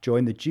that,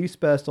 join the Juice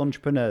Burst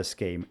Entrepreneur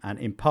Scheme, and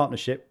in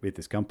partnership with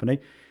this company,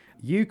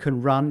 you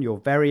can run your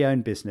very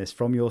own business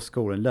from your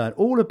school and learn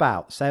all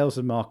about sales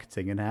and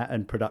marketing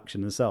and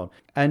production and so on.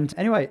 And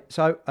anyway,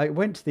 so I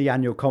went to the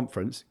annual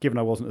conference, given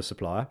I wasn't a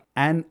supplier,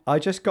 and I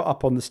just got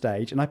up on the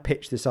stage and I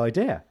pitched this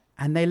idea.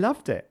 And they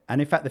loved it.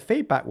 And in fact, the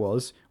feedback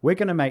was, we're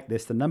going to make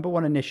this the number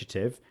one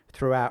initiative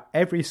throughout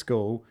every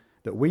school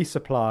that we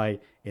supply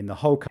in the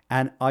whole country.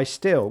 And I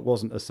still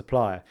wasn't a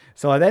supplier.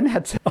 So I then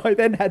had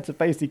to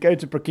basically go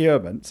to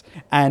procurement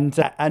and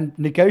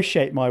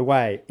negotiate my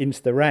way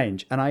into the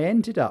range. And I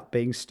ended up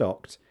being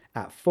stocked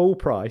at full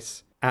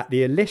price, at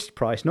the list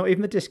price, not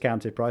even the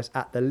discounted price,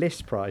 at the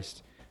list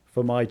price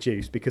for my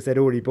juice, because they'd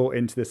already bought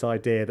into this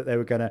idea that they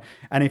were going to.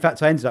 And in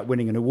fact, I ended up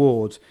winning an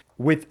award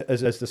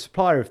as the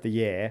supplier of the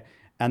year.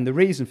 And the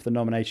reason for the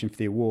nomination for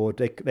the award,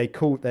 they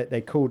called it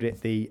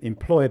the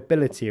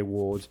Employability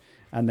Award.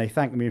 And they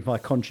thanked me for my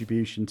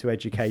contribution to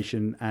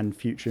education and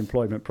future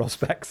employment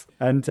prospects.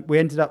 And we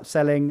ended up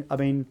selling,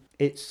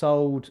 it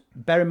sold,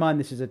 bear in mind,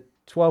 this is a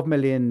 12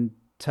 million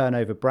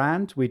turnover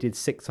brand. We did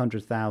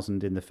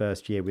 600,000 in the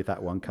first year with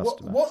that one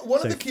customer.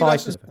 One of the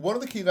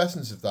key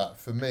lessons of that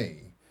for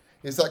me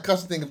is that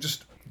customer thing of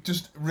just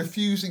just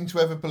refusing to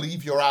ever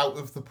believe you're out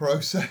of the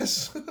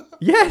process.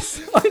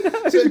 Yes, I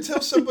know. So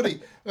until somebody,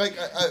 like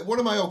one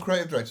of my old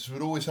creative directors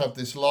would always have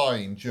this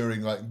line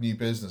during like new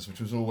business, which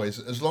was always,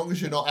 as long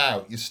as you're not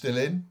out, you're still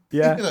in.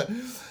 Yeah. You know?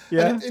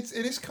 Yeah. And it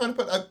is kind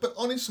of, but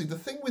honestly, the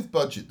thing with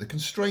budget, the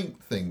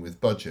constraint thing with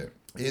budget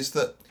is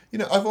that, you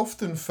know, I've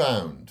often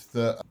found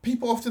that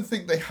people often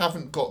think they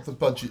haven't got the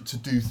budget to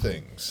do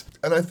things.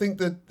 And I think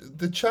that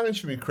the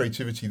challenge for me with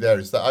creativity there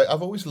is that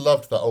I've always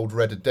loved that old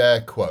Red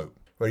Adair quote,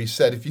 where he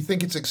said, if you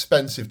think it's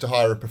expensive to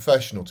hire a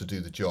professional to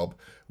do the job,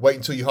 wait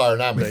until you hire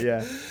an amateur.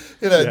 Yeah.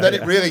 You know, then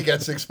it really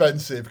gets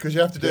expensive because you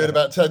have to do it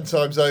about 10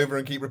 times over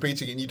and keep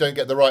repeating it and you don't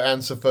get the right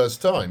answer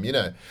first time, you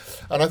know.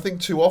 And I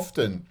think too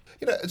often,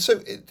 you know, so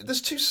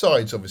there's two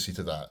sides obviously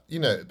to that, you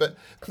know, but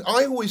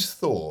I always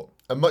thought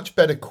a much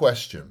better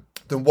question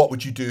than what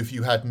would you do if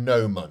you had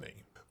no money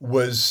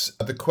was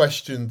the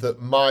question that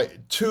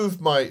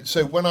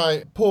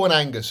Paul and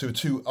Angus, who are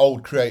two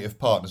old creative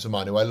partners of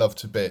mine who I love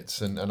to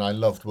bits and I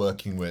loved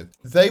working with,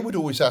 they would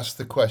always ask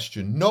the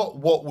question, not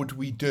what would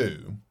we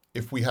do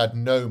if we had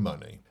no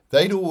money?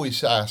 They'd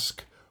always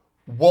ask,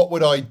 what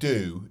would I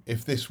do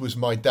if this was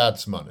my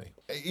dad's money?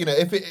 You know,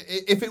 if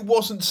it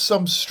wasn't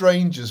some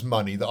stranger's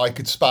money that I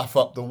could spaff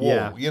up the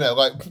wall, you know,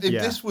 like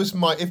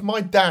if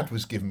my dad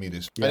was giving me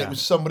this and it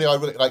was somebody I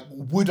really like,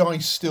 would I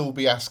still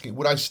be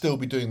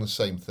doing the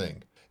same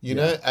thing? You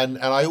know, and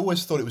I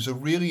always thought it was a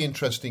really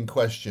interesting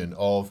question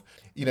of,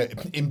 you know,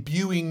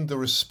 imbuing the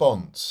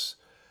response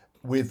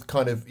with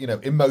kind of, you know,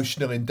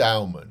 emotional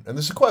endowment. And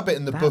there's quite a bit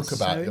in the book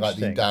about like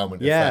the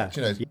endowment effect,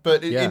 you know,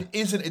 but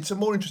it's a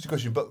more interesting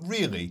question, but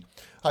really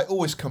I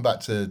always come back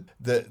to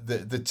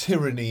the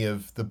tyranny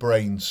of the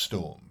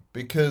brainstorm,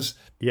 because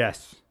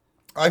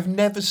I've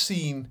never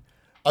seen,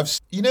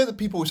 you know that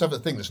people always have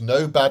that thing, there's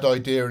no bad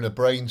idea in a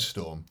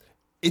brainstorm.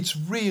 It's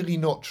really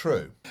not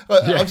true.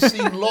 I've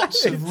seen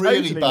lots of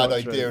really bad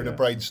idea in a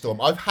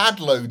brainstorm. I've had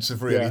loads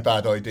of really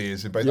bad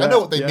ideas in brainstorm. I know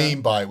what they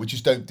mean by it, which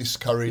is don't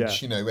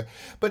discourage, you know.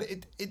 But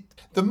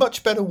the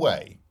much better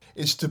way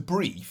is to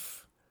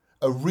brief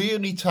a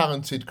really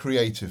talented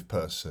creative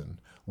person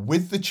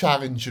with the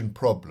challenge and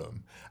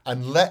problem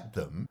and let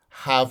them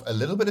have a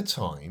little bit of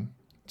time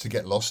to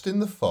get lost in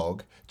the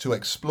fog, to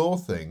explore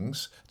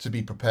things, to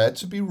be prepared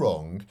to be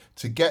wrong,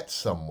 to get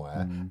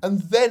somewhere,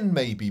 and then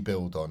maybe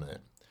build on it.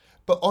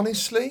 But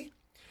honestly,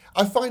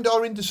 I find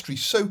our industry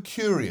so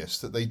curious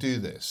that they do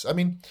this. I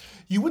mean,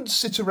 you wouldn't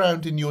sit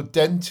around in your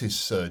dentist's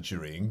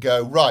surgery and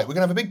go, right, we're going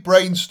to have a big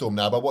brainstorm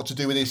now about what to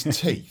do with his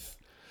teeth.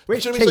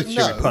 Which teeth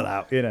should we pull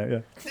out, you know?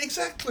 Yeah.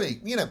 Exactly.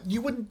 You know,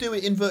 you wouldn't do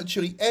it in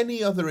virtually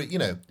any other, you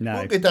know, you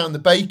won't go down the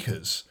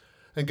baker's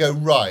and go,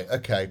 right,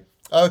 okay,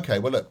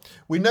 well, look,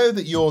 we know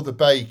that you're the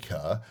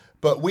baker,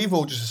 but we've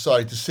all just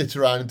decided to sit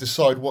around and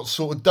decide what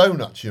sort of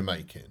donuts you're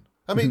making.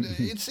 I mean,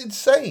 it's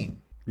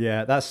insane.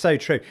 Yeah, that's so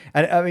true.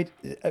 And I mean,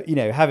 you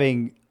know,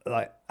 having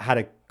like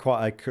had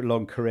quite a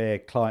long career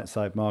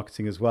client-side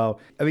marketing as well.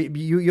 I mean,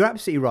 you're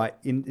absolutely right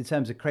in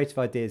terms of creative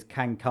ideas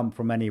can come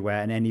from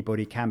anywhere and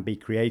anybody can be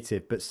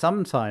creative. But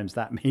sometimes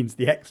that means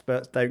the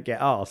experts don't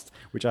get asked,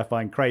 which I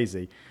find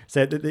crazy.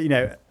 So, you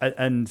know,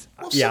 and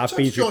I've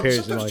been through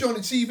periods of life. Sometimes,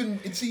 John,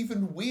 it's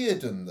even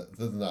weirder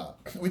than that,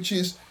 which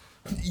is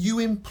you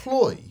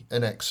employ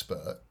an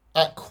expert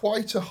at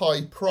quite a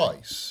high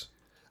price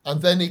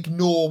and then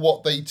ignore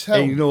what they tell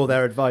you. Ignore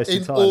their advice in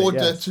entirely,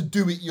 order to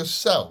do it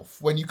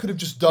yourself when you could have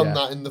just done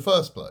that in the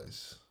first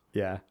place.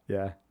 Yeah.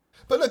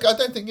 But look, I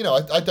don't think, you know,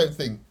 I don't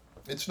think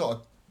it's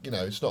not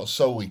a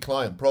solely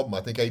client problem.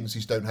 I think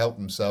agencies don't help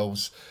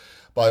themselves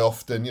by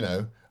often, you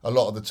know, a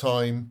lot of the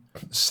time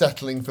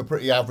settling for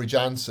pretty average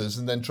answers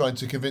and then trying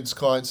to convince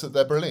clients that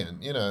they're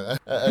brilliant, you know,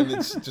 and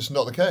it's just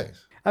not the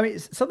case. I mean,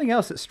 something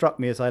else that struck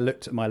me as I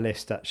looked at my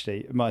list,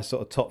 actually, my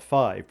sort of top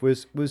 5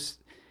 was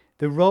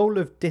the role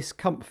of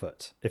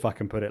discomfort, if I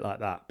can put it like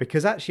that.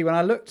 Because actually, when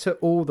I looked at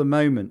all the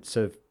moments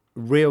of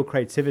real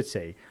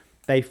creativity,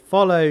 they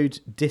followed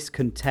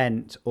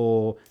discontent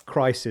or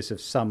crisis of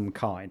some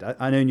kind.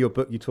 I know in your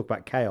book you talk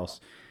about chaos.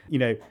 You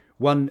know,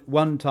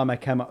 one time I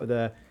came up with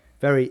a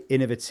very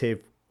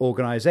innovative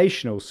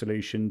organizational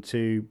solution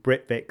to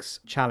Britvic's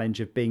challenge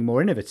of being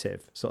more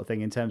innovative, sort of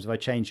thing, in terms of I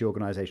changed the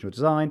organizational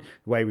design,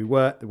 the way we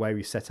work, the way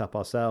we set up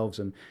ourselves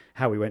and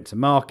how we went to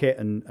market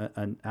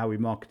and how we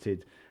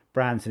marketed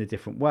brands in a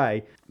different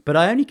way. But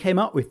I only came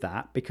up with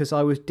that because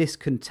I was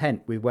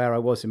discontent with where I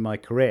was in my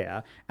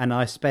career and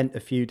I spent a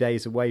few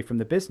days away from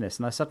the business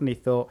and I suddenly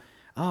thought,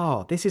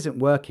 this isn't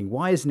working.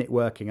 Why isn't it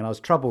working? And I was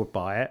troubled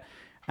by it.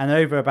 And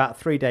over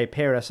about a 3-day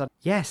period, I said,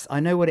 yes,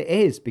 I know what it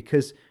is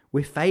because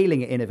we're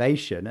failing at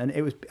innovation.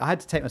 And I had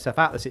to take myself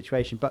out of the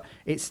situation, but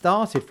it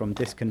started from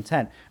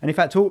discontent. And in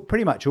fact,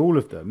 pretty much all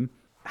of them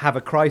have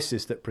a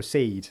crisis that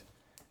precede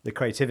the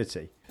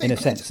creativity in a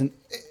sense.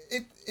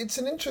 It's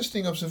an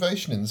interesting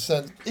observation in the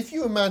sense, if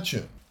you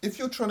imagine, if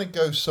you're trying to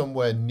go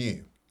somewhere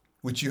new,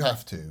 which you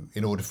have to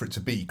in order for it to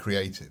be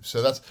creative.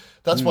 So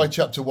that's why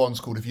chapter 1's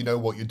called "If you know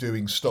what you're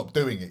doing, stop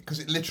doing it," because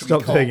it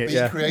literally can't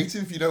be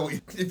creative if you know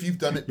if you've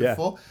done it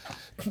before.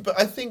 But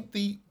I think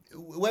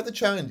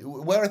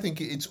where I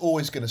think it's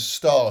always going to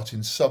start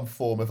in some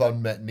form of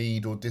unmet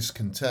need or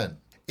discontent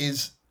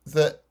is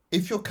that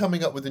if you're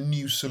coming up with a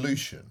new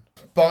solution,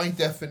 by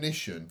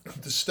definition,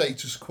 the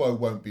status quo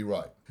won't be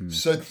right.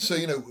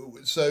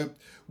 So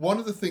one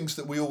of the things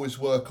that we always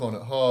work on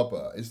at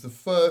Harbour is the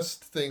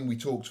first thing we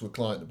talk to a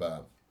client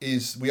about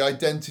is we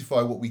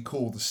identify what we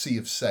call the sea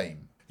of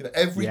same.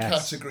 Every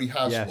category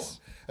has one.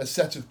 A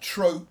set of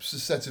tropes, a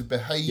set of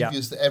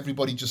behaviours that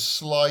everybody just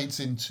slides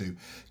into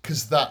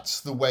because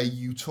that's the way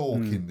you talk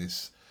in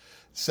this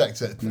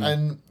sector.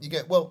 And you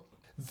get,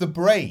 the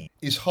brain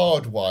is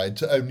hardwired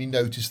to only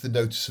notice the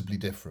noticeably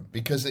different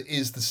because it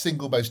is the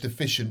single most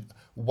efficient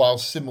while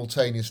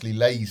simultaneously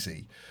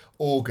lazy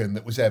organ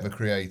that was ever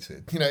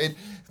created.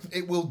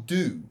 It will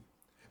do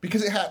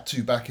because it had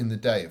to back in the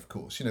day, of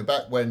course.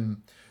 Back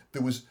when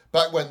there was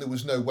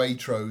no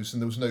Waitrose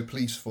and there was no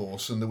police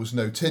force and there was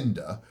no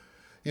Tinder.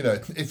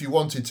 If you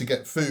wanted to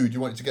get food, you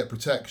wanted to get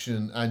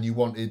protection, and you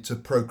wanted to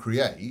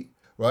procreate,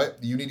 right?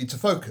 You needed to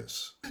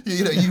focus.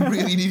 You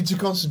really needed to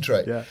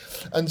concentrate. Yeah.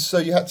 And so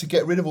you had to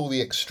get rid of all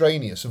the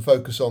extraneous and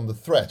focus on the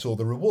threat or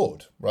the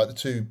reward, right? The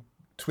two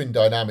twin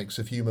dynamics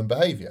of human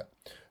behaviour.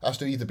 It has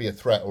to either be a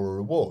threat or a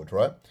reward,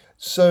 right?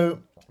 So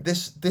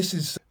this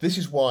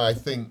is why I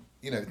think,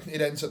 it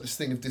ends up this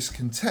thing of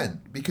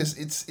discontent because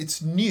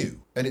it's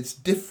new and it's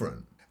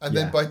different. And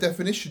then by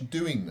definition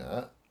doing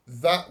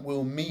that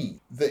will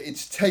mean that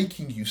it's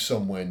taking you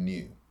somewhere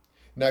new.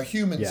 Now,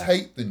 humans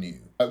hate the new.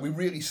 We're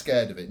really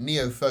scared of it.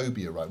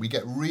 Neophobia, right? We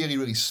get really,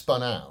 really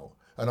spun out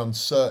and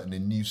uncertain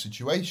in new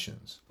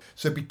situations.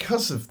 So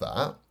because of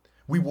that,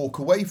 we walk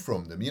away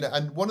from them.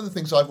 And one of the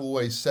things I've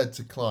always said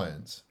to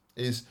clients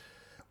is,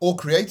 or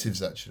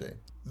creatives actually,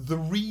 the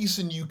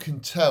reason you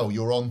can tell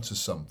you're onto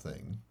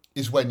something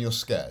is when you're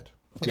scared.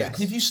 Yes.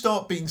 If you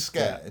start being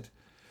scared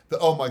that,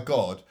 oh my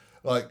God,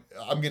 like,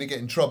 I'm going to get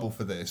in trouble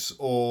for this,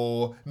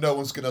 or no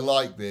one's going to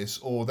like this,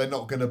 or they're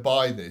not going to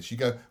buy this. You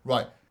go,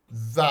 right,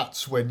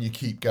 that's when you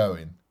keep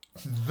going.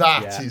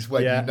 That is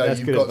when you know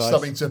you've got advice.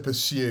 Something to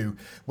pursue.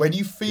 When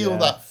you feel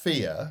that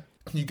fear,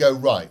 you go,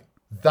 right,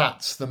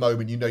 that's the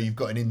moment you know you've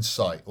got an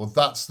insight, or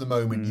that's the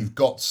moment you've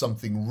got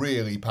something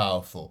really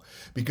powerful,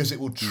 because it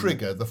will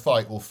trigger the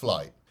fight or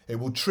flight. It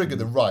will trigger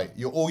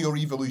all your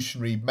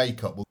evolutionary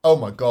makeup will, oh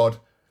my God,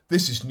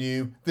 this is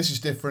new, this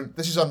is different,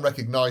 this is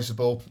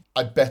unrecognisable,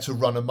 I'd better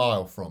run a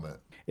mile from it.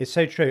 It's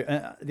so true.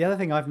 The other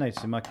thing I've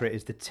noticed in my career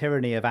is the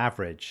tyranny of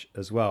average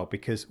as well,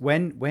 because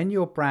when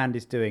your brand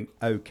is doing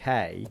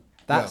okay,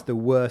 that's the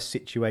worst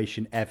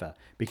situation ever,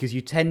 because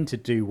you tend to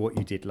do what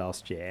you did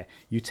last year.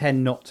 You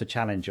tend not to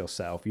challenge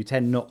yourself. You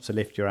tend not to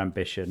lift your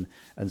ambition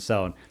and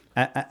so on.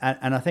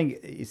 And I think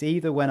it's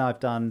either when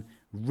I've done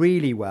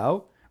really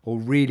well or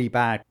really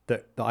bad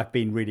that I've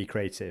been really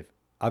creative.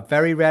 I've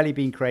very rarely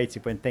been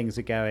creative when things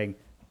are going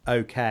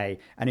okay.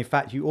 And in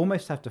fact, you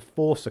almost have to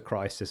force a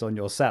crisis on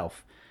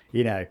yourself,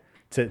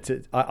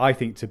 I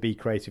think, to be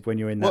creative when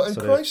you're in that sort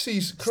of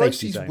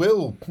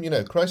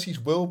crises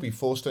will be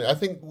forced. I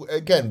think,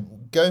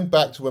 again, going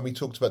back to when we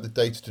talked about the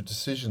data to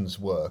decisions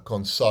work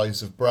on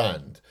size of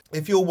brand,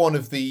 if you're one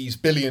of these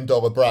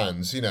billion-dollar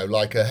brands,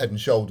 like a Head and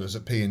Shoulders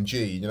at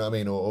P&G, you know what I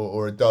mean,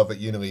 or a Dove at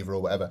Unilever or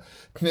whatever,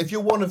 if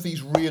you're one of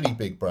these really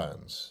big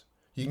brands,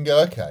 you can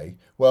go, okay,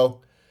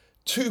 well,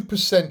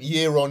 2%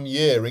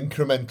 year-on-year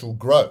incremental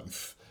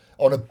growth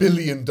on $1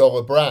 billion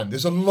brand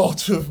is a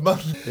lot of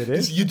money. It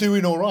is. You're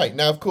doing all right.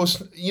 Now, of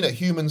course,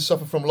 humans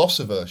suffer from loss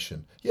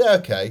aversion. Yeah,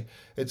 okay,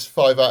 it's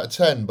 5 out of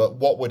 10, but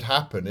what would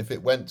happen if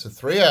it went to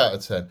 3 out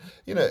of 10?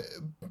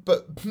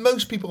 But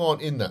most people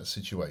aren't in that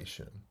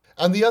situation.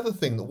 And the other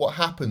thing, that what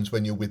happens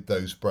when you're with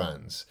those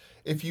brands,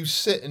 if you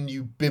sit and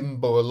you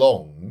bimbo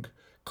along,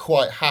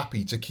 quite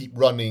happy to keep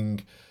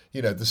running,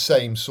 the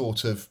same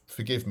sort of,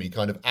 forgive me,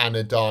 kind of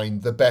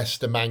anodyne, the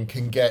best a man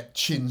can get,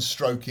 chin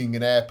stroking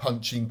and air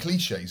punching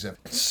cliches.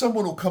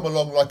 Someone will come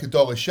along like a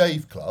Dollar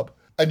Shave Club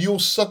and you'll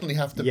suddenly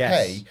have to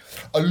pay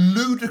a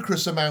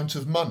ludicrous amount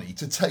of money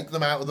to take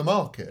them out of the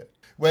market,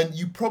 when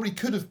you probably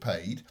could have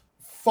paid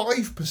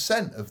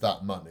 5% of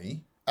that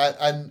money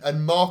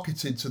and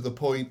marketed to the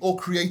point, or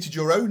created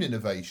your own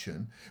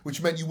innovation,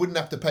 which meant you wouldn't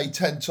have to pay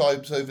 10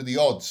 times over the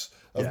odds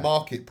of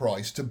market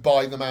price to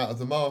buy them out of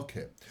the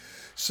market.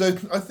 So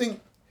I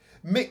think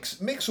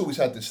Mick's always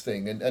had this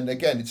thing, and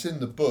again, it's in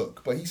the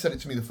book, but he said it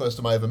to me the first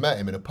time I ever met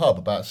him in a pub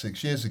about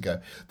 6 years ago,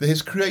 that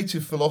his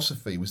creative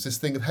philosophy was this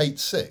thing of hate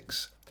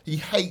 6. He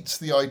hates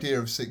the idea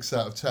of 6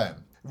 out of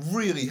 10.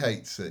 Really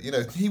hates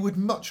it. He would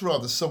much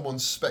rather someone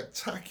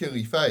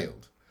spectacularly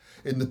failed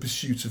in the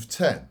pursuit of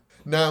 10.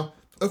 Now,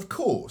 of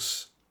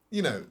course,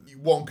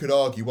 one could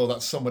argue, well,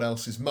 that's someone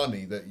else's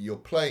money that you're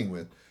playing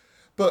with.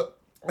 But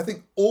I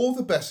think all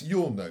the best,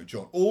 you'll know,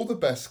 John, all the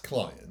best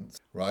clients,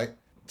 right,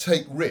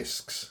 take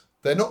risks.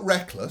 They're not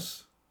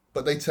reckless,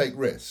 but they take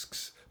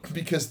risks,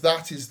 because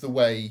that is the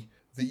way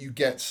that you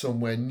get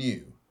somewhere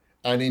new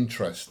and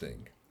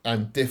interesting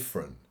and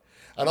different.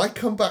 And I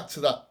come back to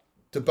that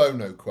De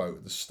Bono quote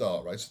at the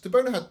start, right? So De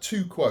Bono had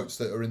 2 quotes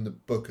that are in the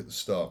book at the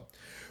start.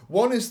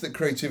 One is that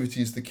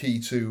creativity is the key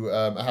to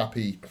a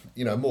happy,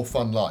 more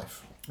fun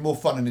life. more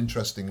fun and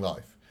interesting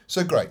life.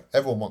 So great,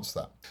 everyone wants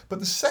that. But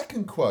the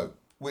second quote,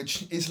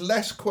 which is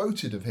less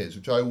quoted of his,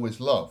 which I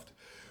always loved,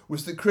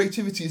 was that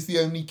creativity is the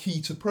only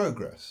key to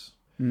progress.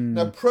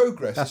 Now,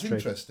 progress is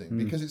interesting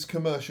because it's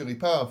commercially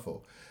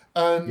powerful.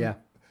 And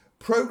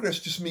progress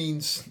just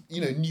means,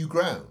 new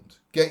ground,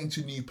 getting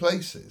to new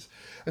places.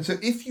 And so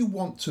if you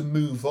want to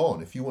move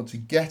on, if you want to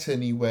get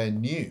anywhere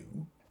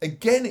new,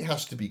 again, it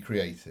has to be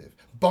creative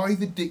by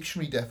the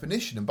dictionary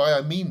definition. And by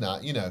I mean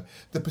that,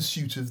 the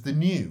pursuit of the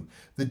new,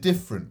 the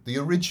different, the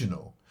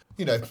original.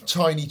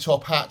 Tiny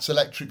top hats,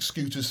 electric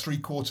scooters,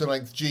 3/4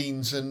 length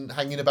jeans, and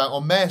hanging about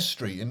on Mare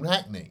Street in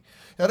Hackney.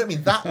 I don't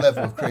mean that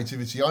level of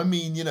creativity. I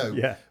mean,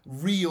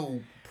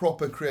 real,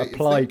 proper creative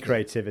applied thinking.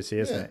 Creativity,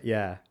 isn't it?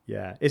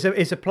 Yeah.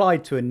 It's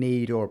applied to a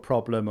need or a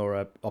problem or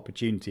an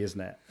opportunity,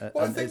 isn't it?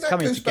 Well, I think it's that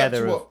coming goes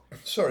together. back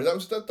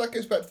to that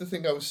goes back to the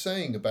thing I was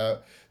saying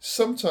about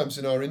sometimes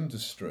in our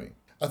industry,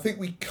 I think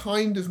we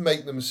kind of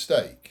make the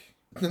mistake,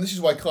 and this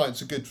is why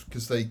clients are good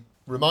because they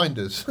remind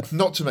us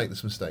not to make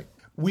this mistake.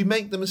 We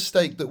make the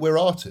mistake that we're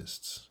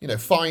artists,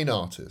 fine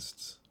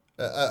artists,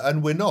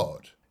 and we're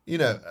not.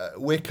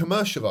 We're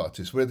commercial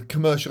artists. We're the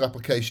commercial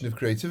application of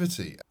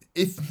creativity.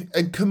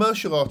 And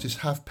commercial artists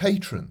have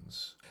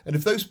patrons, and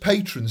if those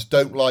patrons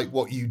don't like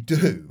what you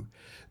do,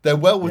 they're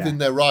well within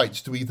their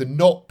rights to either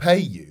not pay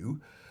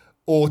you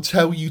or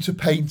tell you to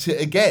paint it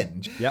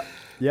again. Yeah,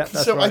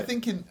 that's so right. I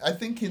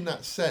think in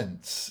that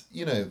sense,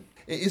 it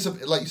is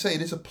like you say,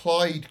 it is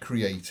applied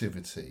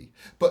creativity.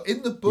 But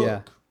in the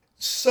book,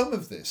 some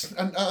of this,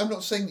 and I'm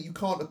not saying that you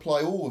can't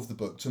apply all of the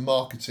book to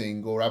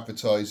marketing or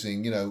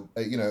advertising,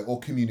 or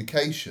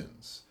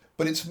communications,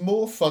 but it's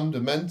more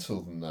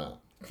fundamental than that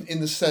in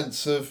the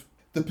sense of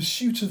the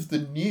pursuit of the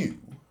new.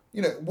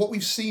 What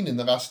we've seen in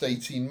the last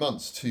 18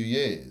 months, 2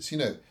 years,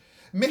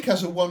 Mick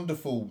has a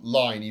wonderful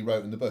line he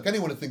wrote in the book.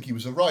 Anyone would think he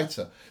was a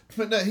writer.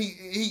 But no,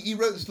 he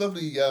wrote this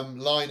lovely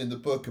line in the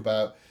book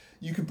about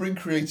you can bring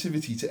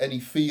creativity to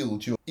any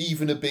field,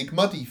 even a big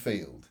muddy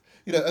field.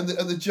 And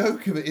the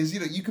joke of it is,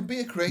 you can be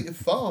a creative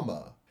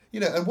farmer.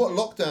 And what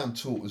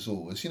lockdown taught us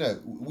all is,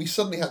 we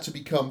suddenly had to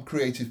become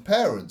creative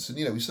parents and,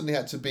 we suddenly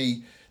had to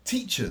be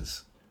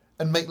teachers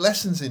and make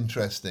lessons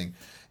interesting,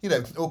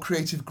 or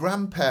creative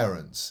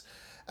grandparents.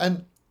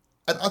 And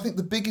I think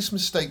the biggest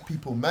mistake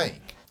people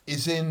make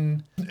is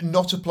in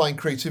not applying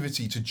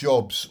creativity to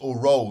jobs or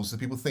roles that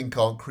people think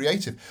aren't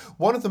creative.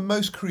 One of the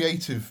most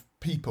creative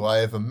people I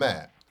ever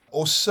met,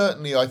 or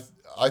certainly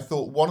I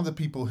thought one of the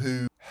people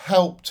who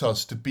helped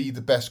us to be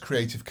the best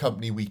creative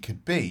company we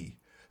could be,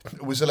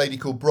 was a lady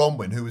called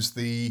Bronwyn, who was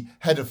the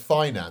head of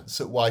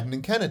finance at Wieden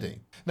and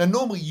Kennedy. Now,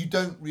 normally you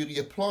don't really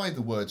apply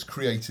the words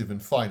creative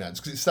and finance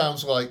because it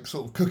sounds like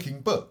sort of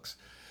cooking books.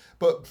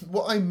 But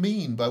what I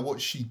mean by what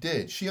she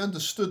did, she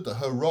understood that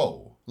her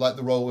role, like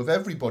the role of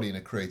everybody in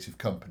a creative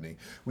company,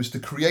 was to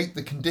create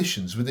the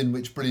conditions within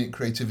which brilliant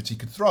creativity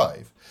could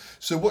thrive.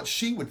 So what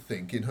she would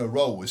think in her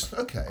role was,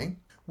 okay,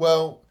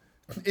 well,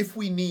 if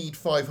we need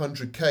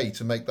 500k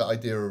to make that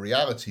idea a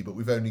reality, but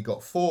we've only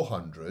got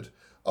 400,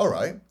 all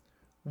right,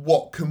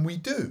 what can we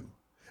do?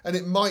 And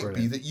it might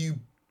be that you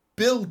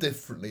bill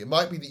differently. It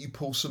might be that you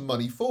pull some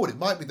money forward. It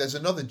might be there's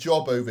another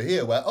job over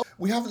here where,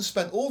 we haven't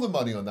spent all the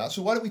money on that,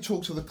 so why don't we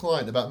talk to the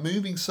client about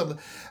moving some...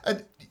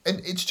 And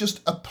it's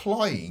just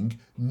applying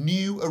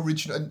new,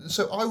 original... And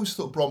so I always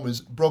thought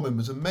Bronwyn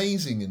was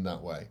amazing in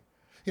that way.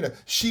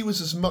 She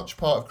was as much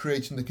part of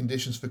creating the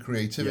conditions for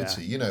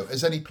creativity,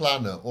 as any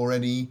planner or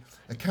any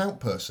account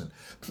person.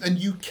 And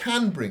you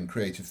can bring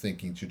creative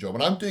thinking to your job.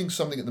 And I'm doing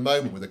something at the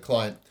moment with a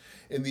client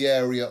in the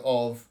area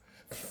of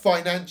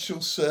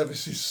financial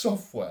services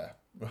software,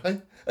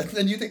 right? And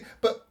then you think,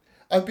 but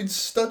I've been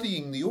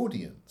studying the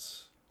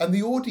audience, and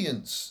the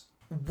audience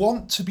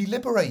want to be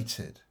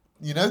liberated.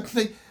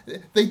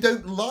 They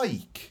don't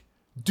like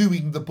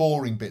doing the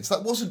boring bits.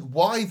 That wasn't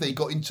why they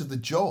got into the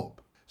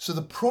job. So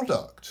the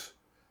product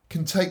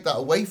can take that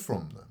away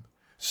from them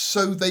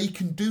so they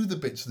can do the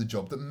bits of the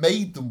job that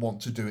made them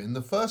want to do it in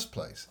the first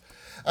place.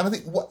 And I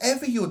think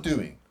whatever you're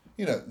doing,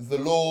 the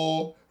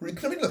law...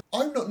 look,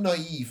 I'm not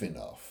naive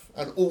enough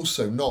and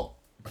also not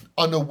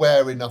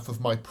unaware enough of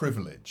my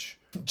privilege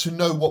to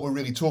know what we're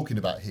really talking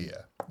about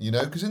here,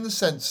 because in the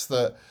sense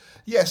that,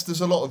 yes,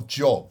 there's a lot of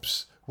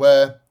jobs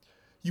where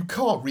you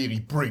can't really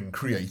bring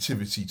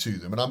creativity to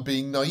them, and I'm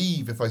being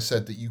naive if I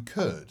said that you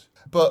could.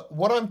 But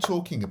what I'm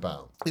talking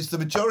about is the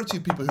majority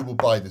of people who will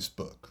buy this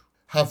book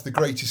have the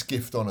greatest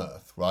gift on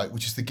earth, right,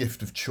 which is the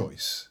gift of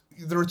choice.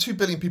 There are 2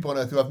 billion people on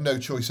earth who have no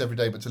choice every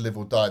day but to live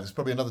or die. There's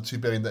probably another 2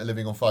 billion that are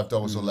living on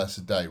 $5 or less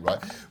a day,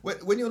 right?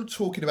 When you're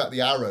talking about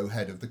the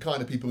arrowhead of the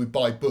kind of people who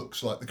buy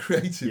books like The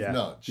Creative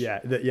Nudge.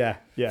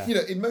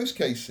 In most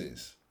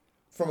cases,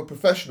 from a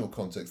professional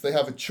context, they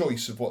have a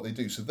choice of what they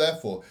do. So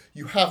therefore,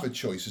 you have a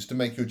choice as to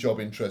make your job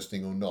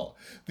interesting or not.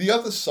 The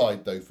other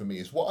side, though, for me,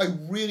 is what I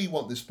really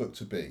want this book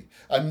to be,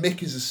 and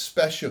Mick is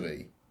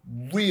especially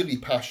really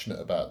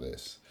passionate about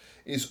this,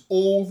 is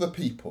all the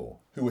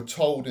people who are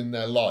told in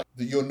their life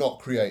that you're not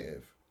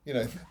creative.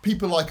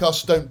 People like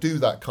us don't do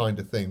that kind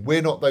of thing.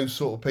 We're not those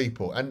sort of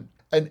people. And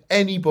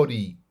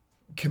anybody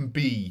can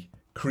be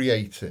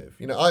creative.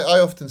 I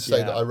often say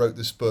Yeah. that I wrote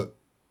this book,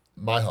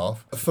 my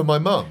half, for my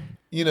mum.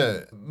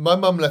 My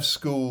mum left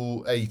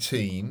school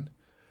 18,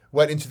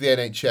 went into the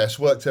NHS,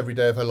 worked every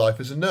day of her life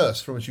as a nurse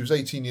from when she was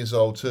 18 years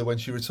old to when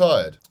she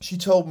retired. She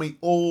told me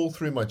all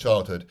through my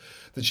childhood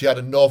that she had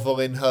a novel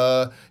in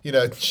her.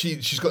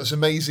 She's got this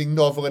amazing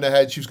novel in her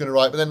head she was going to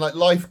write, but then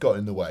life got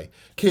in the way,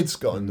 kids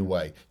got in the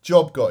way,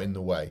 job got in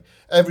the way,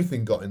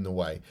 everything got in the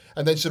way.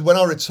 And then she said, when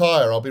I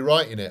retire, I'll be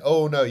writing it.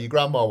 Oh no, your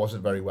grandma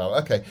wasn't very well.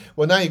 Okay,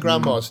 well now your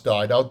grandma's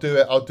died, I'll do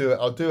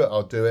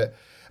it.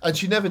 And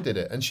she never did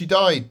it. And she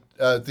died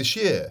this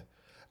year.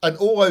 And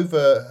all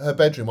over her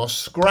bedroom are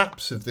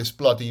scraps of this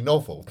bloody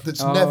novel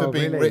that's never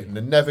been written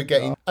and never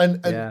getting.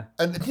 And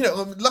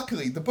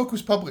luckily the book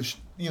was published,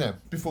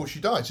 before she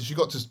died, so she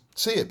got to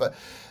see it. But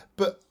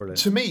Brilliant.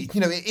 To me,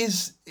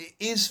 it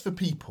is for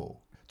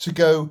people to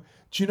go,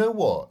 do you know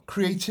what?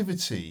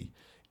 Creativity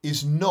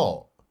is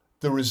not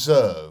the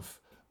reserve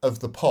of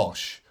the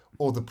posh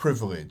or the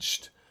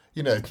privileged,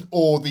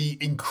 or the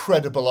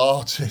incredible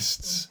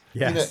artists.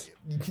 Yes.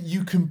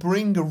 You can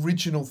bring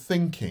original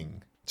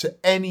thinking to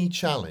any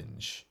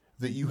challenge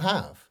that you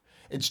have.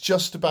 It's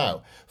just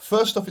about,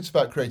 first off, it's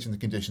about creating the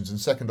conditions, and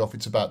second off,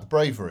 it's about the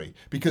bravery,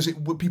 because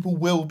people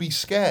will be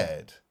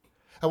scared.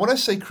 And when I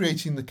say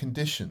creating the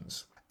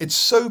conditions, it's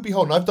so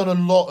beholden. I've done a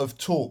lot of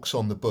talks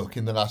on the book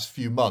in the last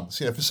few months,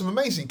 for some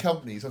amazing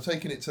companies. I've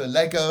taken it to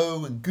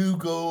Lego and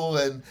Google,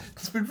 and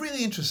it's been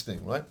really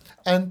interesting, right?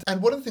 And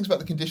one of the things about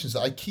the conditions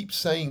that I keep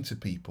saying to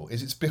people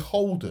is it's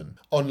beholden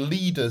on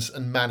leaders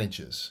and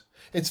managers.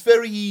 It's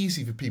very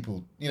easy for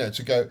people,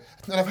 to go,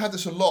 and I've had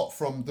this a lot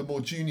from the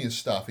more junior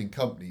staff in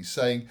companies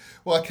saying,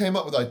 well, I came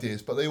up with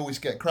ideas, but they always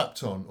get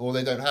crapped on, or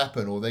they don't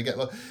happen, or they get...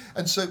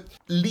 And so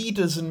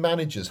leaders and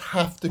managers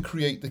have to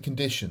create the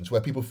conditions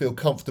where people feel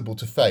comfortable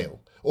to fail,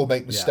 or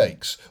make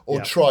mistakes,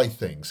 or try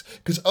things,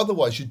 because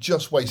otherwise you're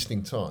just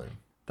wasting time.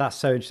 That's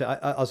so interesting.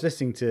 I was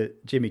listening to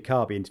Jimmy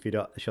Carby interviewed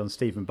on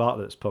Stephen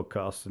Bartlett's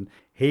podcast, and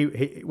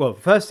he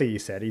first thing he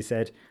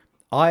said,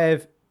 I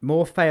have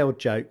more failed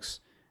jokes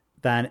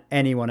than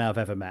anyone I've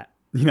ever met.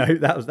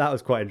 That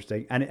was quite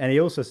interesting. And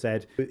he also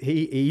said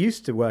he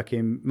used to work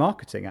in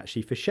marketing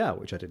actually for Shell,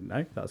 which I didn't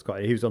know.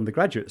 He was on the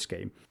graduate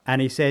scheme.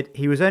 And he said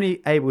he was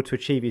only able to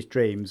achieve his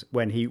dreams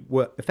when he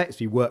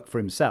effectively worked for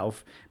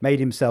himself, made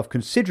himself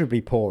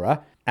considerably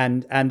poorer.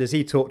 And as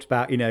he talked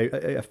about,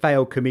 a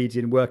failed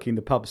comedian working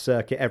the pub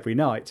circuit every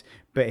night,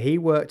 but he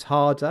worked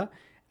harder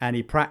and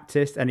he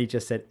practiced, and he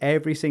just said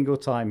every single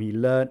time he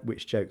learned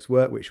which jokes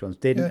worked, which ones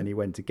didn't, and he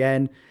went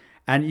again.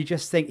 And you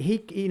just think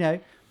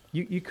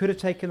you could have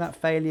taken that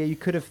failure. You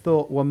could have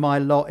thought, well, my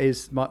lot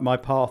is my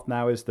path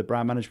now is the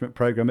brand management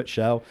program at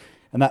Shell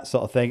and that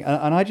sort of thing.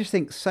 And I just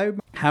think so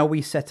how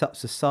we set up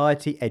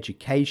society,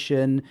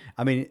 education.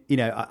 I mean,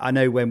 I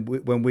know when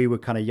we were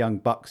kind of young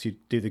bucks,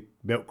 you'd do the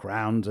milk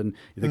round and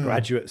the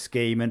graduate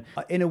scheme. And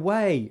in a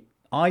way,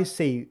 I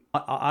see,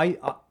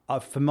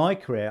 for my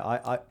career,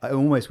 I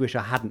almost wish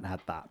I hadn't had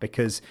that,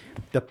 because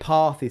the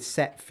path is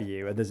set for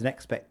you and there's an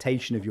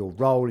expectation of your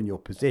role and your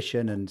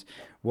position and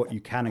what you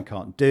can and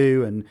can't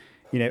do. And,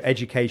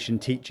 education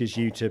teaches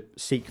you to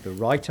seek the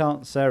right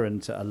answer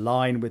and to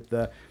align with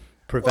the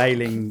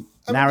prevailing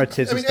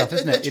narratives and stuff,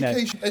 isn't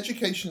it?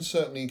 Education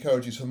certainly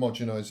encourages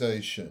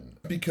homogenization,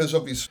 because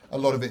obviously a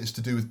lot of it is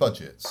to do with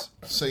budgets.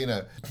 So,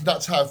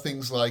 that's how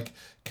things like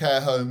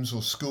care homes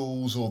or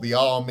schools or the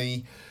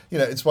army,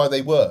 it's why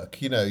they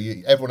work.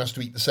 Everyone has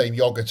to eat the same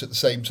yogurt at the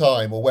same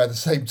time or wear the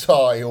same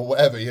tie or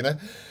whatever,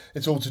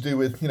 It's all to do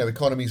with,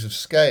 economies of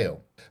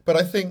scale. But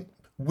I think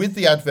with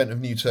the advent of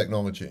new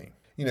technology,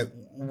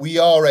 we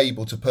are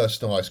able to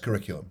personalize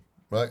curriculum,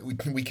 right?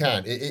 We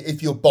can,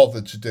 if you're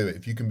bothered to do it,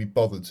 if you can be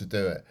bothered to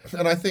do it.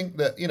 And I think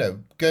that,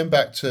 going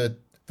back to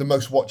the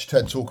most watched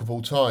TED Talk of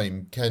all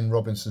time, Ken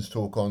Robinson's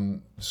talk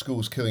on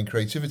schools killing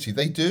creativity,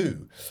 they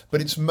do. But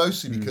it's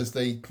mostly because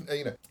they,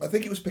 I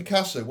think it was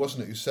Picasso,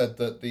 wasn't it, who said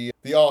that the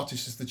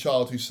artist is the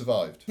child who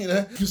survived.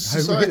 Because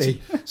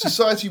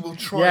society will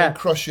try and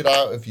crush it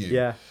out of you.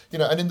 Yeah.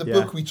 And in the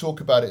book we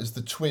talk about it as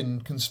the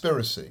twin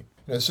conspiracy.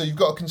 So you've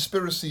got a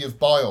conspiracy of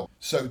biology.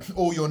 So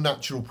all your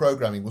natural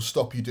programming will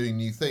stop you doing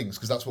new things,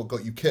 because that's what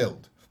got you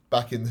killed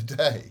back in the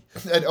day.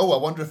 And, I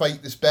wonder if I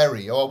eat this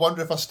berry. I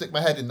wonder if I stick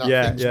my head in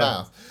that thing's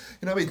mouth.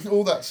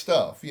 All that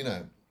stuff,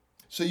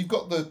 So you've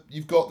got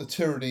the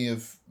tyranny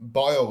of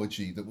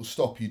biology that will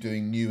stop you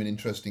doing new and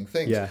interesting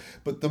things. Yeah.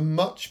 But the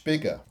much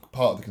bigger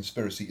part of the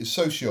conspiracy is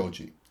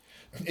sociology.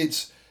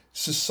 It's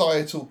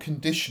societal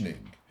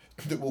conditioning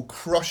that will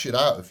crush it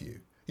out of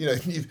you.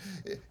 You've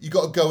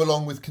got to go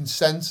along with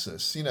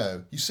consensus.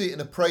 You see it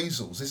in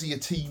appraisals. Is he a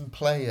team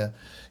player?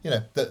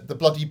 The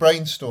bloody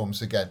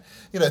brainstorms again.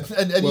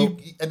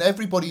 And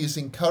everybody is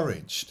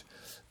encouraged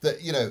that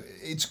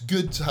it's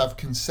good to have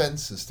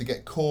consensus, to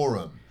get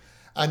quorum,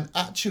 and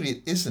actually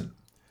it isn't.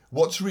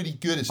 What's really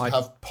good is to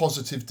have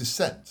positive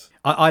dissent.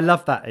 I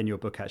love that in your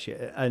book,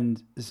 actually.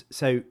 And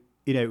so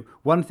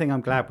one thing I'm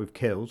glad we've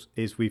killed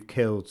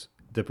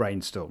the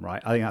brainstorm,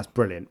 right? I think that's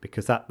brilliant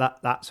because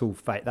that's all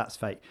fake. That's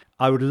fake.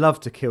 I would love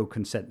to kill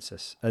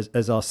consensus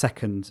as our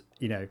second,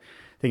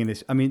 thing in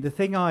this. I mean, the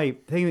thing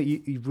that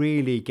you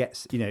really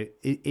gets,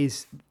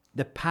 is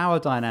the power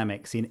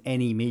dynamics in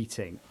any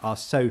meeting are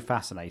so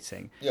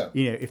fascinating. Yeah.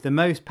 If the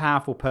most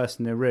powerful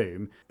person in the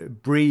room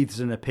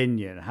breathes an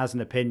opinion, has an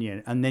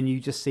opinion, and then you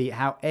just see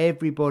how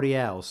everybody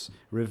else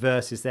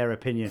reverses their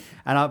opinion.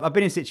 And I've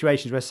been in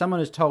situations where someone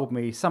has told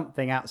me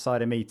something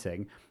outside a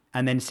meeting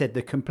and then said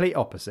the complete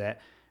opposite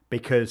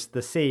because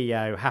the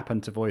CEO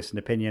happened to voice an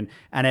opinion,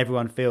 and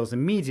everyone feels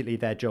immediately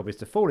their job is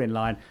to fall in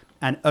line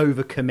and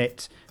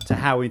overcommit to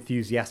how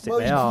enthusiastic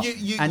they are.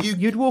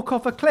 You'd walk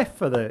off a cliff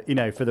for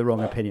the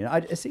wrong opinion.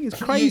 I think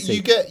it's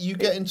crazy. You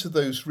get into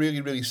those really,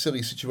 really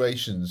silly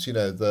situations,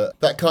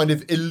 that kind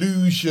of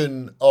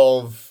illusion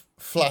of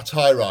flat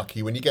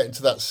hierarchy when you get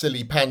into that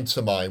silly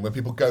pantomime when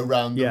people go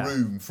round the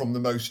room from the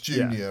most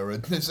junior,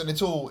 and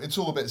it's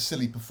all a bit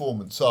silly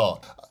performance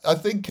art. I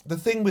think the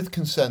thing with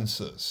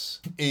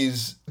consensus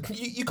is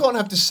you can't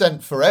have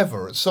dissent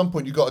forever. At some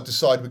point you've got to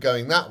decide we're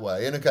going that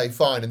way, and okay,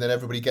 fine, and then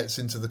everybody gets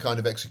into the kind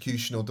of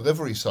execution or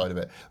delivery side of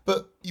it.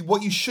 But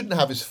what you shouldn't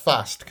have is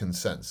fast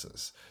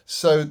consensus.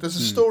 So there's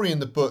a story in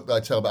the book that I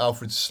tell about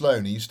Alfred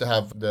Sloan. He used to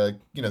have the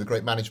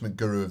great management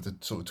guru of the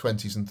sort of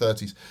 20s and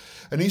 30s.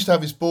 And he used to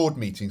have his board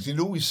meetings. He'd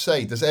always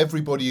say, does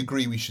everybody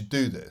agree we should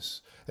do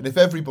this? And if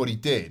everybody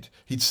did,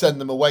 he'd send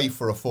them away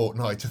for a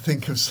fortnight to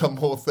think of some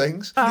more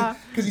things.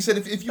 Because he said,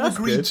 if you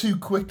agree too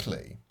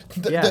quickly,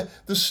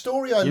 the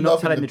story I You're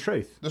love... not telling the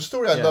truth. The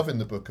story I love in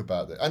the book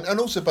about it, and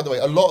also, by the way,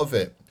 a lot of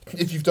it,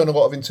 if you've done a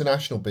lot of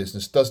international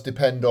business, does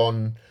depend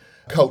on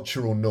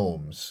cultural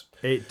norms.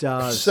 It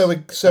does. So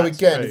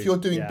again, true. if you're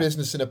doing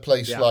business in a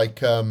place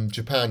like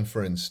Japan,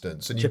 for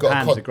instance, and you've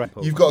Japan's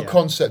got a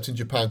concept in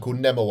Japan called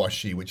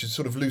nemawashi, which is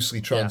sort of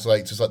loosely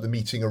translates as like the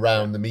meeting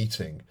around the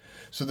meeting.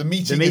 So the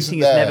meeting is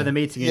never the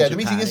meeting. Yeah, the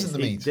meeting isn't the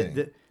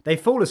meeting. They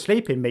fall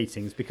asleep in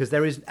meetings because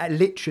there is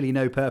literally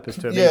no purpose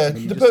to a meeting. Yeah,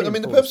 the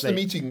purpose of the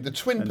meeting, the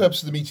twin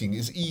purpose of the meeting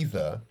is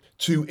either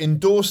to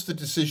endorse the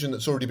decision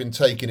that's already been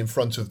taken in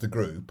front of the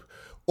group,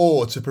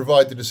 or to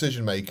provide the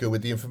decision maker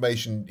with the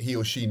information he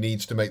or she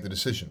needs to make the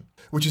decision,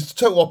 which is the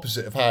total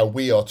opposite of how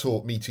we are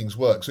taught meetings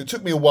work. So it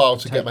took me a while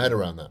to get my head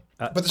around that.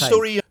 But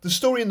the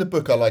story in the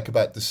book I like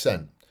about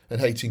dissent and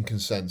hating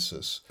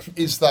consensus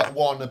is that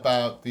one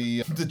about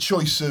the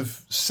choice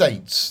of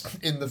saints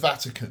in the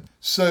Vatican.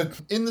 So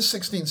in the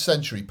 16th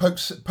century,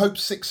 Pope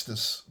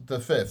Sixtus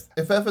V,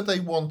 if ever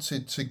they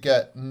wanted to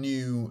get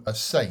new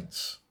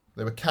saints,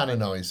 they were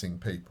canonising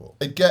people,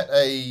 they'd get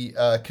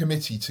a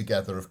committee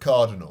together of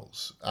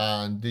cardinals,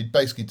 and they'd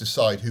basically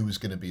decide who was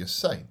going to be a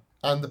saint.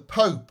 And the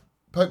Pope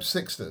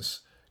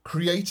Sixtus,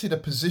 created a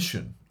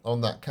position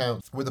on that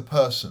council with a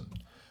person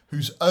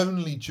whose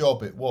only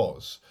job it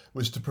was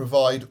to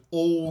provide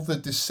all the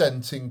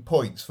dissenting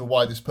points for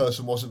why this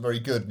person wasn't very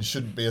good and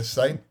shouldn't be a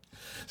saint.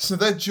 So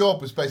their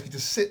job was basically to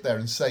sit there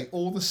and say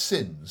all the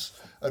sins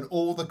and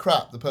all the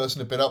crap the person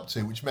had been up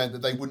to, which meant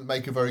that they wouldn't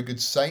make a very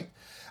good saint.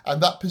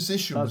 And that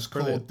position was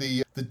called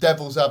the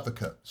devil's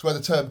advocate. It's where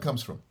the term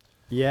comes from.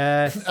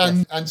 Yes.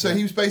 And so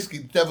he was basically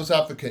the devil's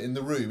advocate in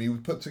the room. He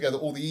would put together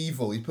all the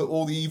evil. He put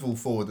all the evil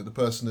forward that the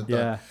person had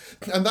done.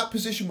 And that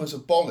position was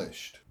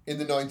abolished in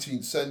the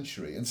 19th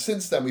century. And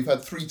since then, we've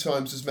had 3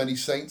 times as many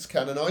saints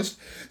canonised.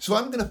 So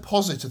I'm going to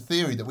posit a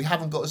theory that we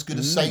haven't got as good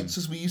a saints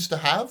as we used to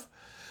have.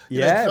 I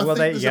think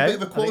there's a bit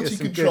of a quality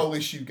control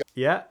issue.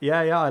 Yeah,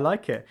 I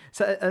like it.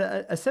 So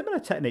a similar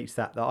technique to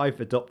that I've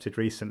adopted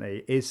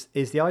recently is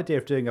the idea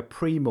of doing a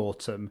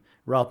pre-mortem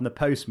rather than a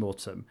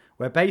post-mortem,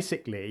 where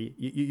basically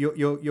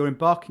you're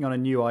embarking on a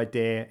new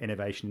idea,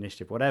 innovation,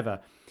 initiative, whatever.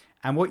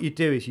 And what you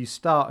do is you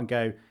start and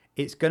go,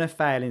 it's going to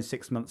fail in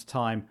 6 months'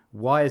 time.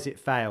 Why has it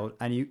failed?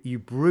 And you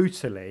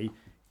brutally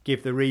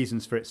give the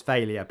reasons for its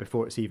failure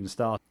before it's even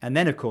started. And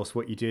then, of course,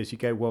 what you do is you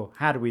go, well,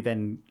 how do we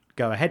then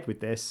go ahead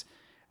with this?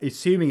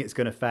 Assuming it's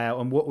going to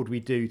fail, and what would we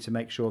do to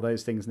make sure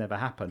those things never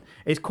happen?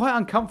 It's quite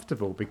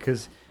uncomfortable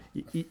because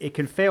it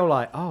can feel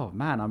like, oh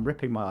man, I'm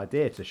ripping my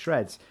idea to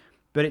shreds,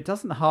 but it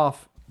doesn't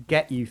half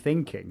get you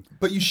thinking.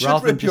 But you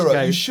should rip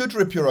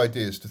your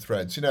ideas to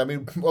threads.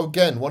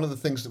 Again, one of the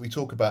things that we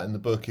talk about in the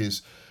book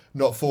is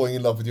not falling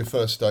in love with your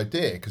first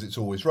idea because it's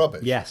always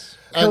rubbish. Yes,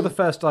 kill the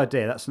first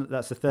idea. That's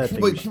the third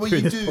thing. Well,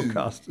 you do.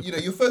 Podcast.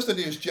 Your first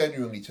idea is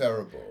genuinely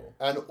terrible,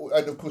 and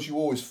of course you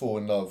always fall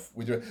in love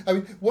with your. I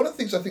mean, one of the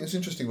things I think is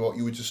interesting about what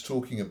you were just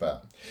talking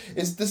about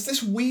is there's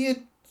this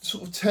weird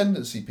sort of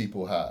tendency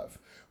people have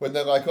when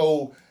they're like,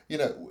 oh,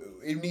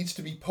 it needs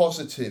to be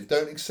positive.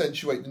 Don't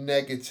accentuate the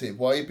negative.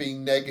 Why are you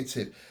being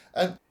negative?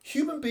 And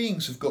human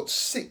beings have got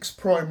 6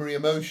 primary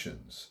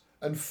emotions,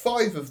 and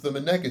 5 of them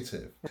are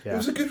negative. Yeah. There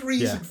was a good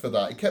reason for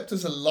that. It kept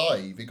us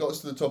alive. It got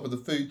us to the top of the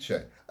food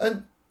chain.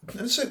 And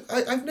so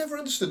I've never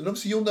understood, and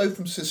obviously you'll know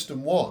from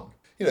System 1,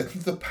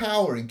 the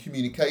power in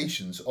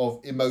communications of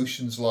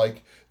emotions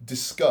like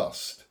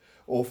disgust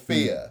or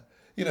fear.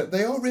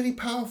 They are really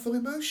powerful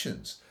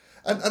emotions.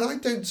 And I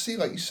don't see,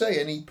 like you say,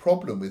 any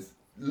problem with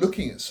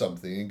looking at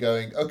something and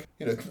going, okay,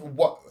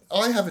 what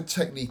I have a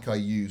technique I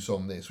use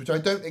on this, which I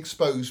don't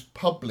expose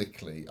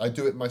publicly. I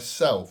do it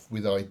myself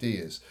with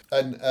ideas.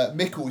 And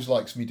Mick always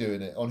likes me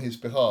doing it on his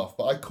behalf,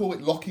 but I call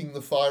it locking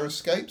the fire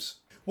escapes.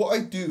 What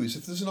I do is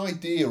if there's an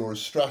idea or a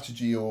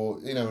strategy or,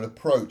 an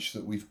approach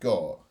that we've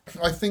got,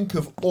 I think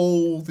of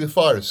all the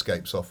fire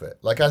escapes off it.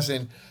 Like as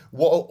in,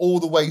 what are all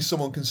the ways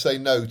someone can say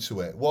no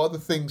to it? What are the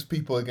things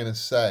people are going to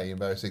say and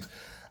various things?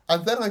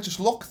 And then I just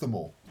lock them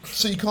all,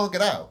 so you can't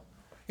get out.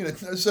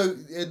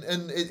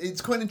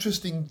 It's quite an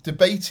interesting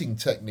debating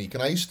technique,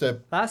 and I used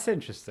to. That's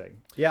interesting.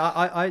 Yeah,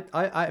 I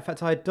in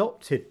fact, I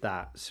adopted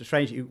that. So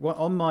strangely,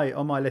 on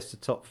my list of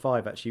top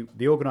 5, actually,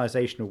 the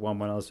organisational one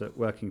when I was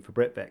working for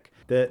Britvic,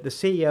 the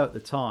CEO at the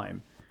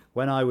time,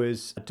 when I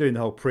was doing the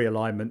whole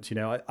pre-alignment,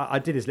 I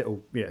did his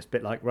little, it's a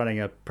bit like running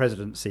a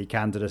presidency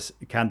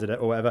candidate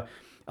or whatever.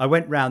 I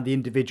went round the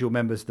individual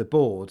members of the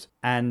board,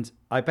 and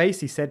I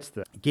basically said to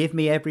them, "Give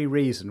me every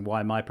reason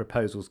why my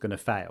proposal's going to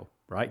fail."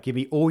 Right, give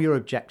me all your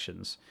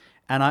objections,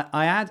 and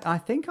I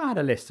think I had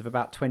a list of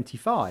about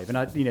 25, and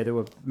there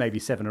were maybe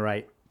 7 or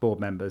 8 board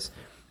members,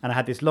 and I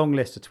had this long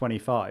list of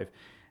 25,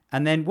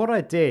 and then what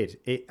I did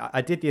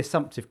the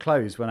assumptive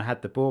close when I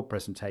had the board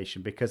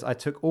presentation, because I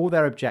took all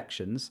their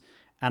objections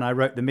and I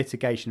wrote the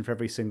mitigation for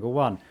every single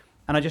one,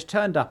 and I just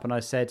turned up and I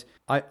said,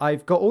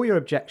 I've got all your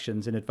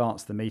objections in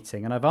advance of the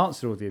meeting, and I've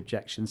answered all the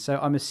objections, so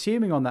I'm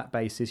assuming on that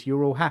basis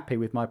you're all happy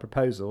with my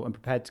proposal and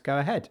prepared to go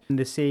ahead. And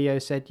the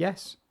CEO said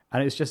yes.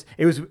 And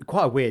it was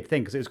quite a weird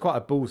thing, because it was quite a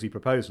ballsy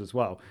proposal as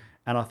well.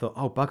 And I thought,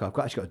 oh, bugger, I've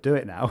actually got to do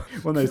it now.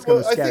 One of those kind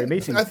of scary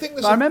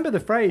meetings. I remember the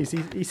phrase,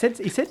 he said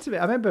to me,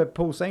 I remember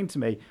Paul saying to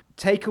me,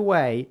 take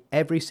away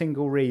every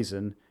single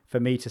reason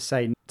for me to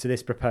say to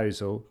this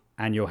proposal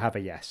and you'll have a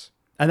yes.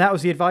 And that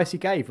was the advice he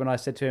gave when I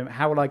said to him,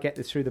 how will I get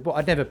this through the board?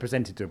 I'd never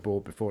presented to a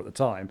board before at the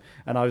time.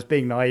 And I was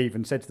being naive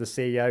and said to the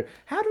CEO,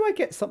 how do I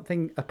get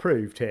something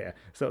approved here?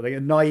 Sort of thing, a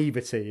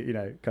naivety,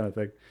 kind of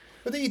thing.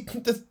 But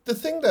the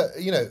thing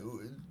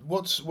that,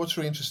 what's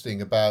really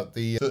interesting about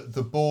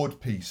the board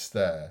piece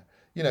there,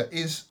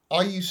 is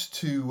I used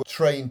to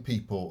train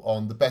people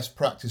on the best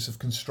practice of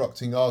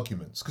constructing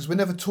arguments, because we're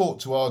never taught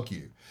to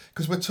argue,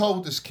 because we're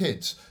told as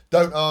kids,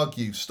 don't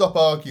argue, stop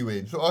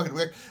arguing.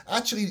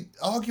 Actually,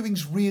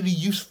 arguing's really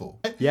useful.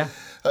 Yeah.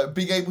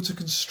 Being able to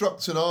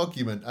construct an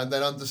argument and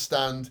then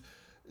understand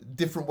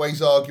different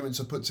ways arguments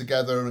are put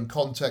together and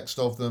context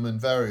of them and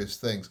various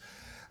things.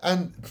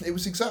 And it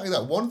was exactly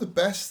that. One of the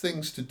best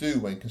things to do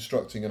when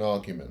constructing an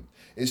argument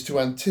is to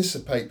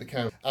anticipate the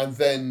counter and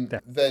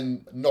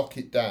then knock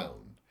it down.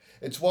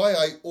 It's why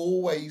I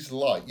always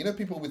like,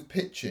 people with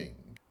pitching,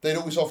 they'd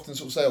always often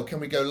sort of say, oh, can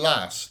we go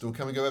last or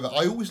can we go over?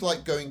 I always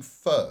like going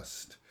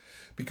first,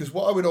 because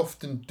what I would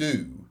often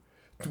do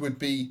would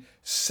be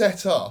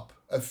set up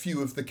a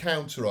few of the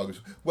counter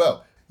arguments.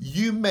 Well,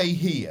 you may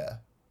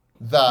hear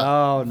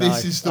that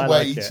this is the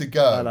way to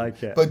go. I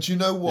like it. But you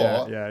know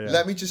what? Yeah.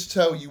 Let me just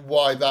tell you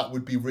why that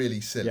would be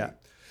really silly.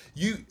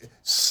 Yeah.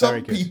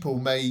 Some people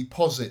may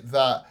posit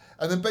that,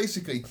 and then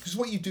basically, because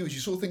what you do is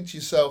you sort of think to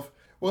yourself,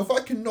 well, if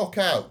I can knock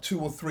out 2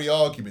 or 3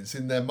 arguments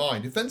in their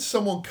mind, if then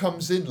someone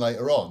comes in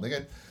later on, they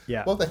go,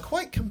 well, they're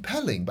quite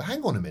compelling, but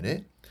hang on a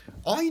minute.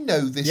 I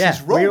know this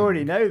is wrong. We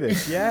already know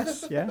this.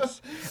 Yes.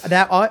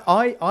 Now,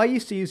 I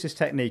used to use this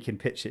technique in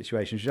pitch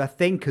situations, which I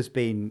think has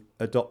been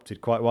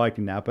adopted quite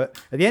widely now. But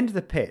at the end of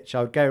the pitch,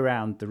 I would go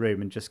around the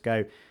room and just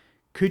go,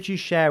 could you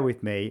share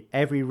with me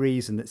every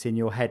reason that's in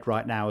your head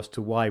right now as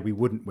to why we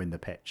wouldn't win the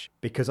pitch?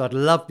 Because I'd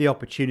love the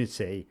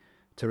opportunity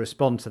to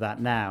respond to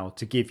that now,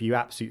 to give you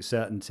absolute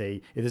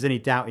certainty. If there's any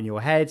doubt in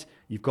your head,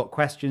 you've got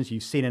questions,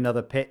 you've seen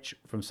another pitch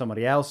from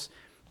somebody else,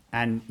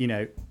 and,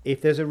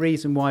 if there's a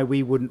reason why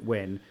we wouldn't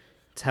win,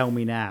 tell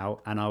me now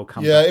and I'll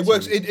come back it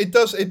works. to you.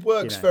 It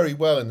works very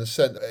well in the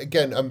sense,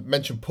 again, I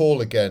mentioned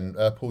Paul again,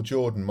 Paul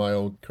Jordan, my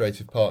old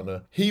creative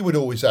partner. He would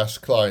always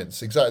ask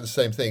clients exactly the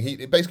same thing.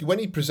 He basically, when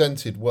he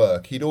presented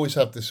work, he'd always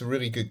have this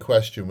really good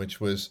question,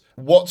 which was,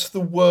 what's the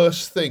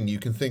worst thing you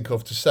can think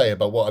of to say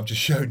about what I've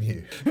just shown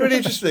you? Really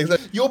interesting. Like,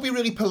 you'll be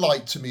really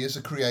polite to me as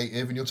a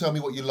creative and you'll tell me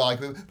what you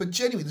like, but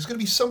genuinely, there's going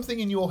to be something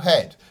in your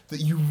head that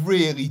you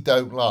really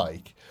don't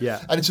like. Yeah.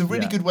 And it's a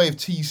really good way of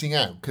teasing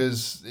out,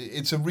 because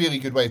it's a really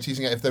good way of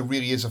teasing out if there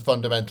really is a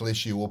fundamental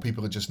issue or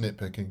people are just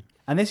nitpicking.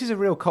 And this is a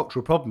real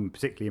cultural problem,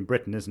 particularly in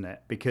Britain, isn't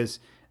it? Because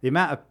the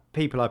amount of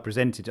people I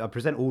present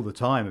all the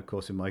time, of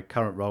course, in my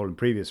current role and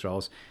previous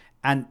roles,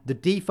 and the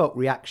default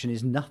reaction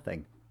is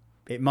nothing.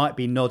 It might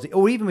be nodding,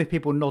 or even with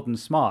people nod and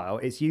smile,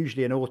 it's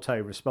usually an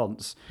auto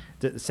response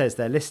that says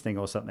they're listening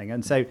or something.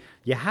 And so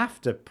you have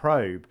to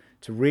probe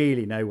to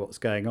really know what's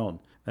going on.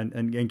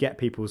 And get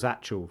people's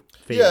actual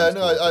feelings. Yeah,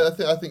 no,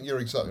 I think you're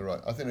exactly right.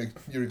 I think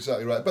you're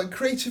exactly right. But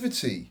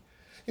creativity,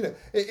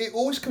 it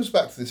always comes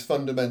back to this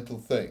fundamental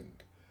thing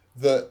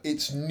that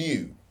it's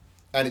new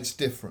and it's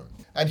different,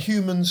 and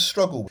humans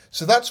struggle.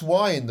 So that's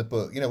why in the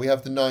book, we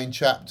have the 9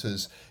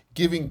 chapters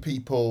giving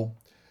people,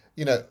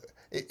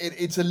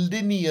 it's a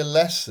linear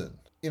lesson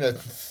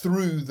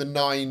through the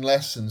 9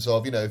 lessons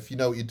of, if you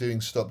know what you're doing,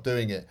 stop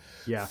doing it,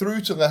 Yeah.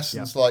 through to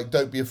lessons like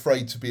don't be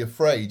afraid to be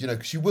afraid,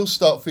 because you will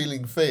start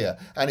feeling fear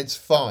and it's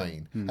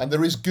fine. And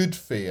there is good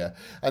fear.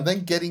 And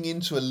then getting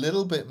into a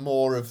little bit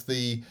more of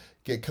the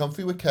get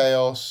comfy with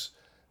chaos,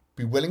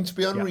 be willing to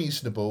be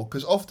unreasonable,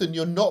 because often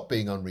you're not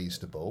being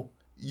unreasonable.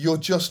 You're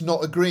just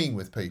not agreeing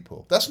with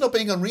people. That's not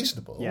being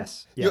unreasonable.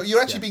 Yes. You're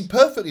actually being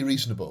perfectly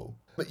reasonable,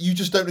 but you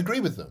just don't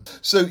agree with them.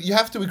 So you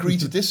have to agree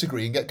to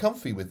disagree and get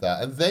comfy with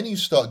that. And then you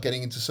start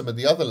getting into some of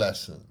the other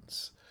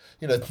lessons,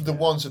 the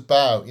ones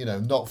about,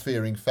 not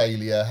fearing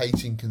failure,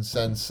 hating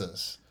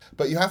consensus.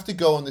 But you have to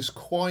go on this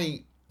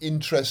quite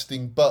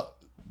interesting but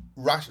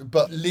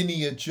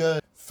linear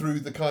journey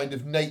through the kind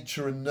of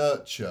nature and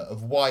nurture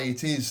of why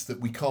it is that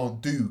we can't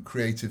do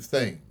creative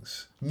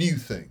things, new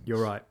things.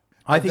 You're right.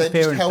 I think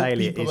fear and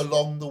failure people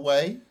along the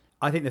way.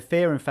 I think the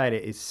fear and failure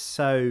is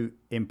so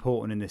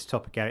important in this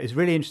topic area. It's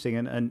really interesting,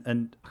 and I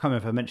can't remember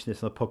if I mentioned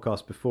this on the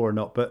podcast before or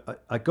not,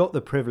 but I got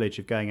the privilege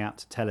of going out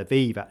to Tel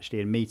Aviv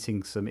actually and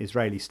meeting some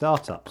Israeli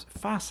startups.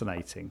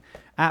 Fascinating,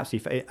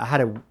 absolutely. I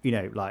had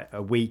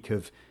a week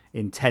of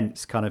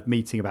intense kind of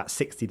meeting about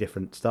 60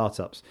 different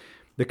startups.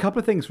 The couple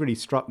of things really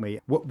struck me.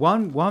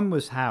 One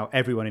was how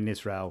everyone in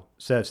Israel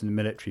serves in the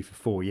military for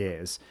 4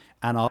 years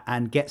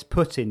and gets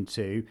put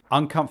into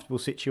uncomfortable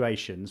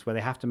situations where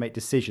they have to make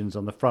decisions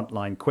on the front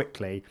line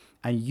quickly,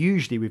 and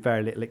usually with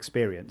very little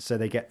experience. So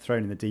they get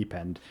thrown in the deep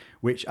end,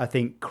 which I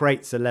think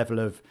creates a level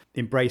of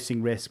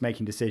embracing risk,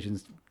 making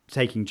decisions,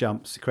 taking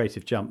jumps,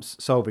 creative jumps,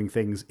 solving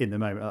things in the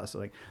moment, that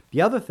sort of thing.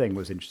 The other thing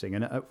was interesting,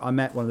 and I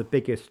met one of the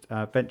biggest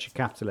venture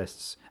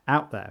capitalists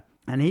out there.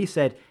 And he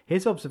said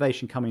his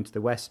observation coming to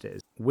the West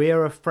is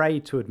we're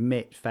afraid to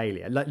admit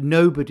failure. Like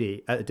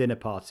nobody at a dinner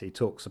party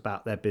talks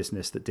about their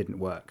business that didn't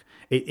work.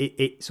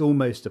 It's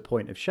almost a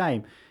point of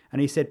shame.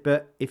 And he said,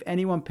 but if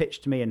anyone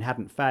pitched to me and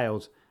hadn't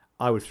failed,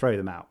 I would throw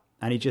them out.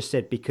 And he just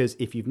said, because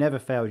if you've never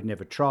failed, you've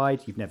never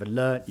tried, you've never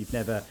learned, you've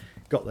never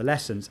got the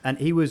lessons. And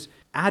he was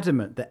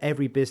adamant that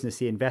every business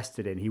he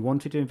invested in, he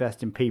wanted to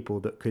invest in people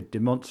that could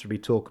demonstrably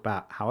talk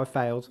about how I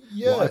failed,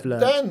 what I've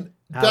learned.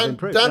 Dan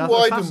Wieden,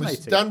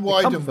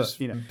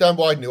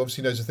 who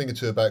obviously knows a thing or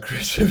two about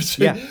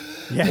creativity.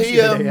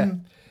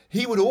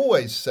 He would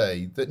always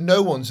say that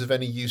no one's of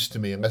any use to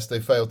me unless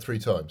they failed 3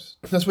 times.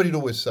 That's what he'd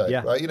always say,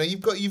 right?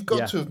 You've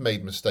got to have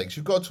made mistakes.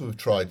 You've got to have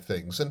tried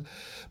things,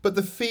 but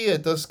the fear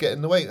does get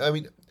in the way. I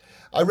mean,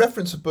 I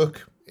reference a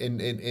book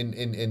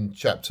in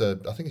chapter,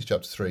 I think it's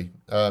chapter 3.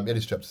 It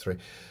is chapter 3.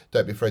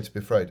 Don't be afraid to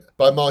be afraid,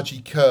 by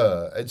Margie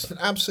Kerr. It's an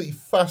absolutely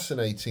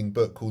fascinating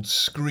book called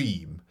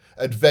Scream: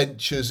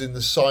 Adventures in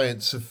the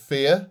Science of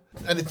Fear,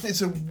 and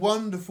it's a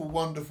wonderful,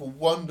 wonderful,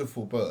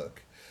 wonderful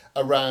book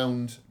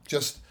around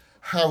just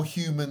how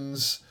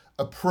humans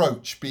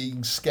approach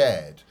being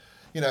scared,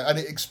 and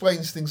it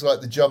explains things like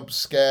the jump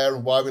scare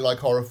and why we like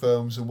horror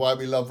films and why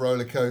we love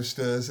roller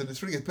coasters, and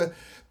it's really good.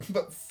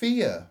 But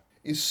fear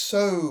is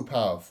so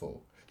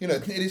powerful.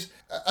 It is.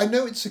 I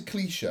know it's a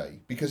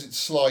cliche because it's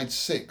slide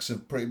 6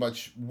 of pretty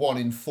much 1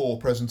 in 4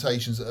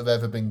 presentations that have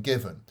ever been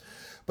given,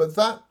 but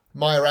that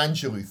Maya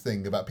Angelou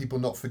thing about people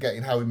not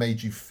forgetting how it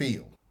made you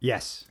feel.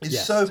 Yes,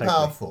 it's so totally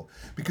powerful,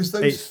 because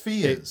those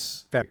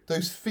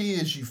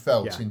fears you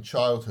felt in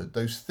childhood,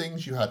 those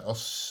things you had are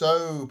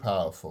so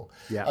powerful.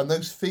 Yeah. And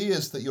those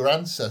fears that your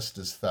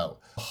ancestors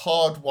felt are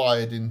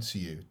hardwired into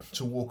you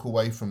to walk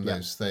away from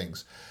those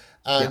things.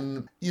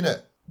 And,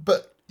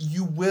 but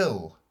you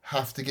will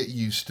have to get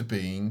used to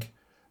being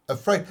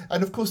afraid.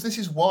 And of course, this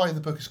is why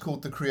the book is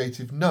called The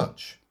Creative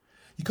Nudge.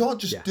 You can't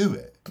just do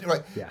it,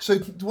 right? Yeah. So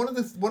one of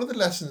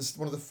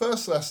the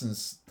first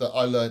lessons that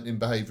I learned in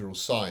behavioural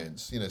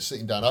science,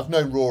 sitting down. I've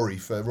known Rory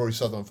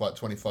Sutherland for like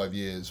 25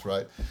 years,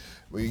 right?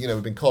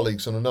 We've been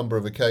colleagues on a number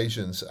of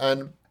occasions,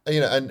 and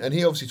he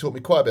obviously taught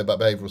me quite a bit about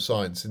behavioural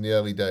science in the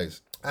early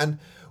days. And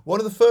one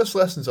of the first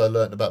lessons I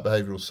learned about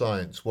behavioural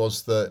science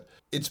was that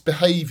it's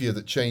behaviour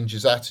that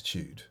changes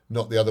attitude,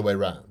 not the other way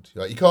around.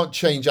 Right? You can't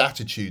change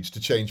attitudes to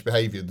change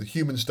behaviour. The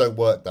humans don't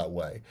work that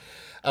way.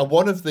 And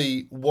one of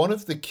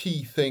the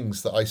key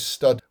things that I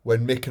studied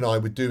when Mick and I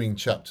were doing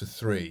chapter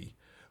 3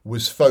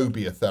 was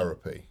phobia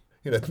therapy.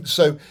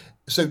 So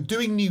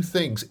doing new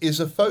things is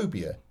a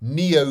phobia,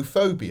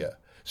 neophobia.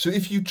 So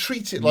if you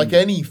treat it like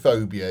any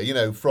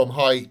phobia, from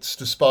heights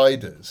to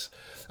spiders,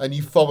 and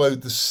you follow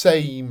the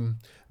same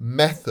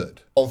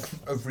method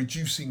of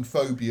reducing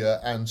phobia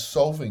and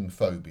solving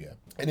phobia,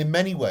 and in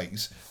many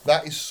ways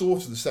that is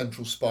sort of the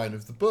central spine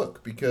of the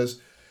book,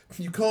 because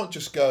you can't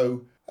just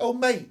go, oh,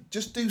 mate,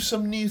 just do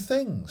some new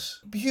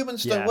things.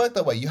 Humans don't work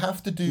that way. You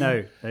have to do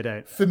they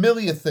don't.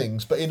 Familiar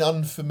things, but in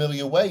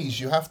unfamiliar ways.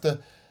 You have to.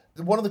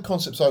 One of the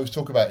concepts I always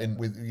talk about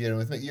with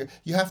Mick,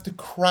 you have to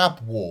crab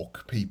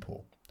walk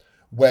people,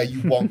 where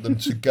you want them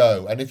to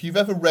go. And if you've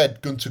ever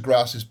read Gunter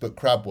Grass's book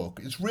Crab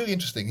Walk, it's really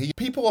interesting.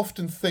 People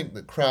often think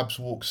that crabs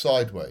walk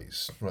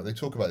sideways, right? They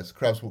talk about this,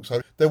 crabs walk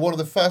sideways. They're one of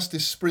the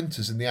fastest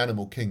sprinters in the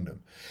animal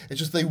kingdom. It's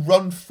just they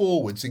run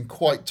forwards in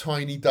quite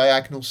tiny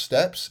diagonal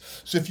steps.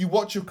 So if you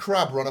watch a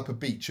crab run up a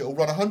beach, it'll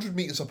run 100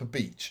 metres up a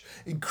beach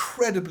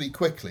incredibly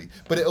quickly,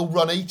 but it'll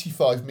run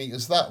 85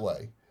 metres that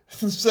way at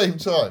the same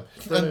time.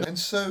 And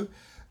so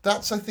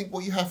that's, I think,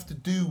 what you have to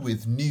do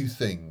with new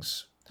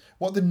things.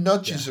 What the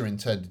nudges are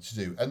intended to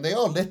do, and they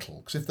are little,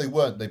 because if they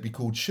weren't, they'd be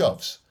called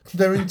shoves.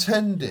 They're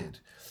intended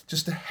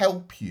just to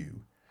help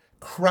you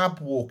crab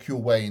walk your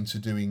way into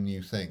doing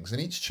new things.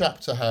 And each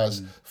chapter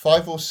has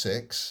 5 or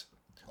 6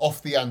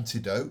 off the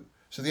antidote.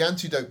 So the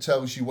antidote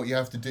tells you what you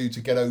have to do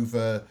to get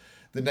over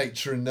the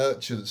nature and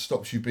nurture that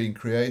stops you being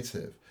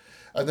creative.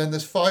 And then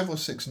there's 5 or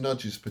 6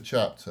 nudges per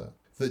chapter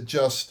that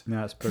just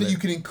that you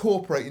can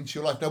incorporate into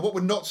your life. Now, what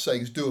we're not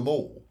saying is do them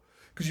all,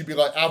 because you'd be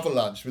like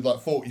Avalanche with like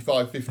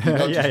 45, 50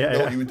 nudges.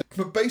 What you would do.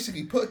 But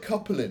basically, put a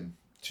couple in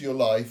to your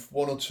life,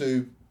 1 or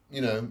 2,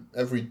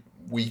 every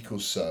week or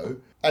so.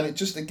 And it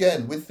just,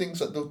 again, with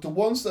things like the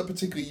ones that are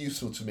particularly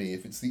useful to me,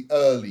 if it's the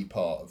early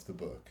part of the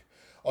book,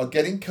 are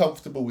getting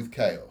comfortable with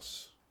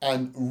chaos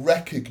and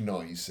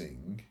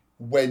recognising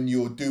when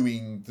you're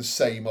doing the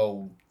same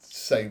old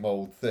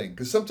thing.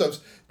 Because sometimes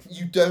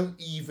you don't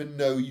even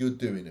know you're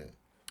doing it.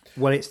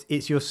 Well,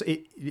 as you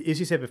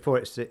said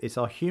before, it's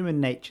our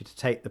human nature to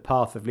take the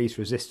path of least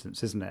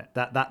resistance, isn't it?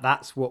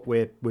 That's what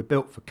we're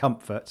built for,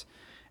 comfort,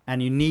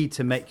 and you need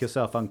to make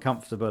yourself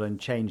uncomfortable and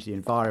change the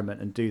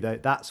environment and do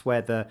that. That's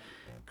where the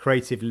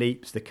creative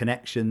leaps, the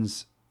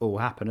connections all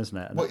happen, isn't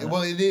it?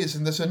 Well, it is,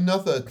 and there's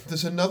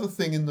another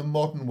thing in the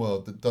modern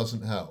world that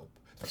doesn't help.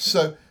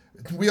 So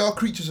we are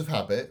creatures of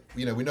habit.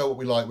 We know what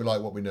we like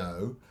what we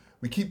know.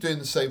 We keep doing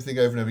the same thing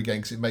over and over again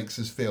because it makes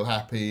us feel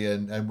happy,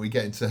 and we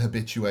get into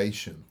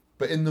habituation.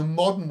 But in the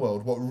modern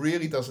world, what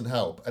really doesn't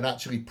help and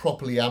actually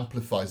properly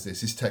amplifies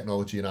this is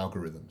technology and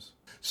algorithms.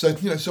 So,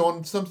 so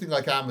on something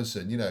like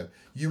Amazon,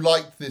 you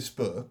like this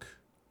book,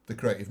 The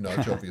Creative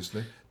Nudge,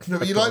 obviously.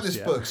 But you like this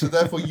book, so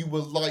therefore you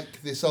will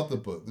like this other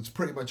book that's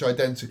pretty much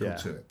identical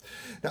to it.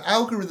 Now,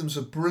 algorithms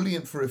are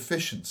brilliant for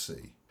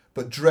efficiency,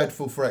 but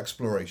dreadful for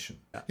exploration.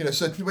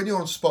 So when you're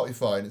on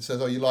Spotify and it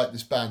says, oh, you like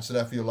this band, so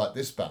therefore you like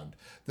this band,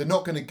 they're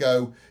not going to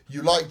go,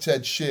 you liked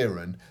Ed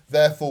Sheeran,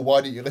 therefore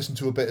why didn't you listen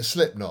to a bit of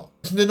Slipknot?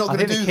 They're not going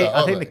to do that,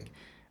 are they?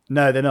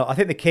 No, they're not. I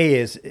think the key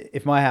is,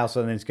 if my house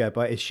on this go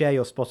by, is share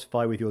your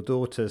Spotify with your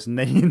daughters, and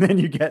then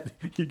you get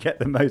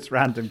the most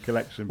random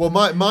collection. Well,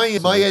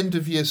 my end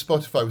of year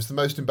Spotify was the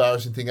most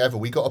embarrassing thing ever.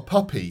 We got a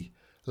puppy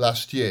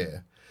last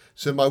year,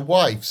 so my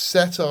wife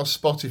set our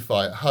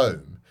Spotify at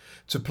home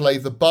to play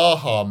the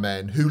Baha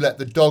Men Who Let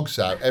the Dogs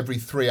Out every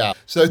 3 hours.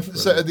 So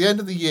at the end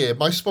of the year,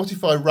 my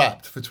Spotify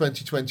Wrapped for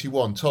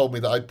 2021 told me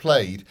that I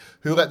played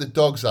Who Let the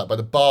Dogs Out by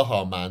the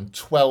Baha Man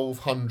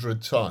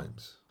 1,200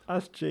 times.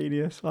 That's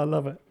genius. I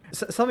love it.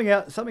 So something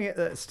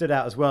that stood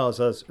out as well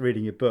as I was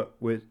reading your book,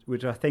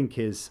 which I think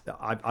is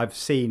I've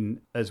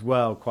seen as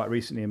well quite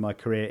recently in my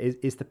career,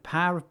 is the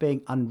power of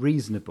being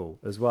unreasonable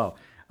as well.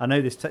 I know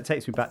this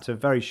takes me back to a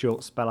very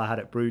short spell I had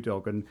at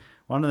Brewdog, and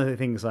one of the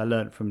things I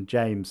learned from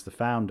James, the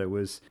founder,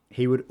 was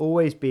he would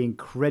always be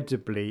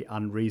incredibly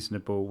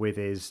unreasonable with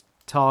his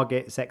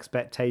targets,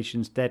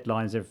 expectations,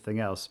 deadlines, everything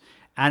else.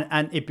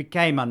 And it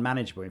became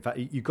unmanageable. In fact,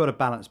 you've got to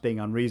balance being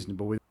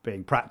unreasonable with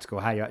being practical,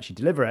 how you actually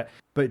deliver it.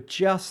 But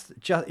just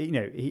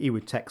he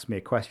would text me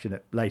a question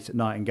late at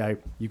night and go,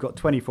 you've got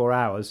 24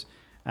 hours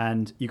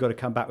and you've got to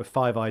come back with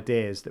 5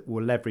 ideas that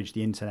will leverage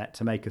the internet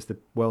to make us the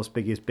world's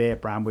biggest beer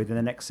brand within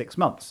the next 6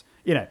 months.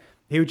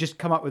 He would just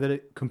come up with a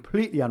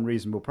completely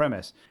unreasonable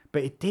premise,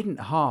 but it didn't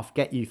half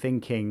get you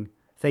thinking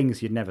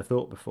things you'd never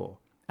thought before.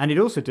 And he'd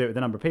also do it with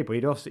a number of people.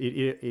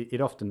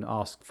 He'd often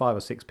ask 5 or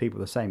 6 people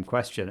the same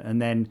question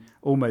and then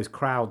almost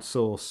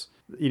crowdsource,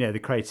 the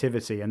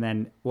creativity. And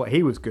then what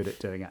he was good at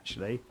doing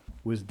actually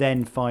was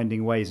then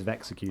finding ways of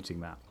executing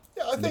that.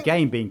 Yeah, I think, the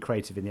game being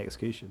creative in the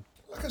execution.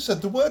 Like I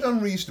said, the word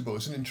unreasonable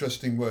is an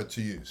interesting word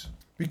to use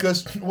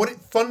because what it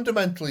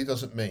fundamentally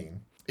doesn't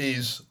mean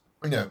is,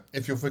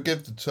 if you'll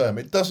forgive the term,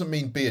 it doesn't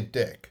mean be a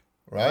dick,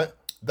 right?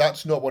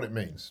 That's not what it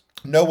means.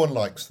 No one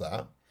likes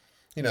that.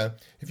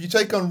 If you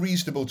take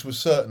unreasonable to a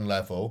certain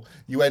level,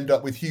 you end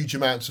up with huge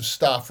amounts of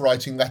staff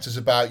writing letters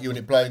about you and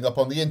it blowing up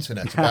on the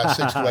internet about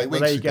 6 to 8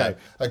 weeks ago.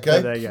 Okay,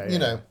 well, there you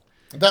go,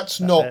 that's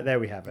not. There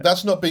we have it.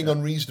 That's not being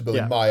unreasonable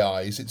in my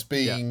eyes. It's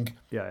being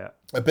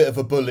a bit of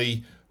a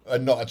bully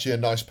and not actually a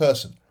nice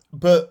person.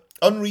 But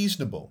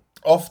unreasonable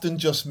often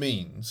just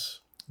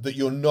means that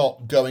you're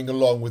not going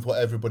along with what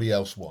everybody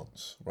else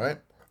wants, right?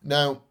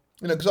 Now,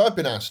 because I've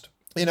been asked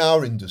in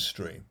our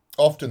industry,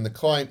 often the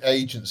client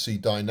agency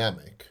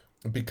dynamic,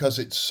 because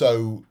it's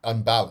so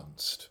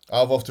unbalanced,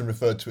 I've often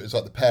referred to it as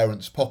like the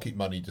parents' pocket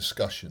money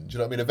discussion. Do you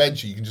know what I mean?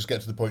 Eventually you can just get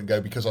to the point and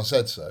go, because I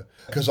said so,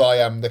 because I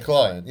am the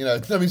client.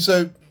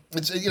 So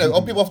It's,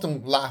 people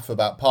often laugh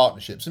about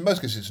partnerships. In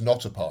most cases, it's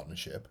not a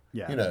partnership.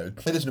 Yeah.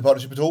 It isn't a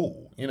partnership at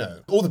all.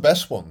 All the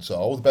best ones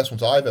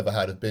I've ever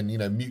had have been,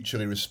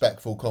 mutually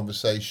respectful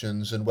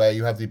conversations, and where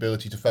you have the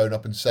ability to phone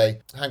up and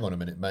say, hang on a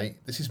minute,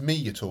 mate, this is me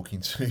you're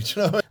talking to.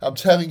 Do you know? I'm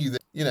telling you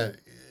that,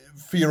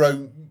 for your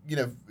own,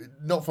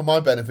 not for my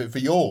benefit, for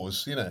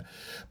yours,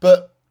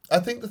 But I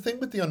think the thing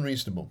with the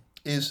unreasonable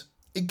is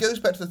it goes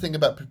back to the thing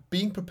about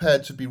being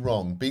prepared to be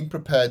wrong, being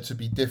prepared to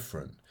be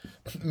different,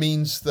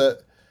 means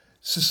that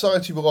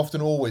society will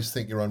often always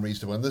think you're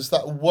unreasonable. And there's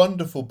that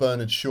wonderful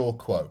Bernard Shaw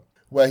quote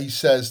where he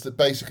says that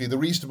basically the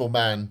reasonable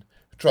man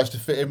tries to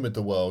fit in with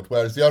the world,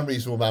 whereas the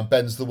unreasonable man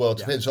bends the world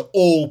to fit in. So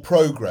all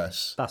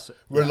progress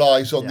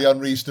relies on the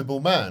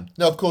unreasonable man.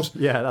 Now, of course,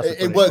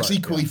 it works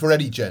equally for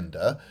any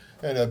gender.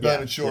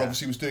 Bernard Shaw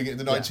obviously was doing it in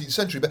the 19th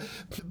century.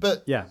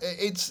 But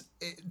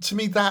to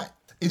me, that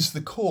is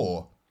the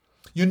core.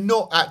 You're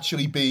not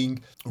actually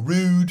being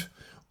rude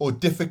or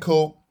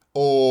difficult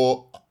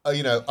or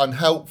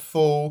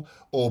unhelpful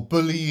or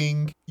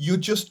bullying. You're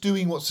just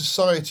doing what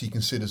society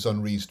considers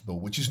unreasonable,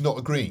 which is not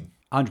agreeing.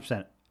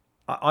 100%.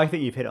 I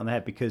think you've hit it on the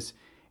head, because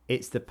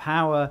it's the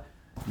power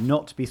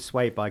not to be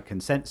swayed by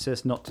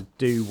consensus, not to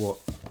do what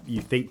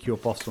you think your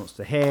boss wants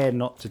to hear,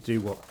 not to do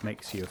what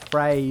makes you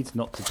afraid,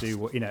 not to do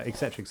what, et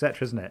cetera,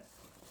 isn't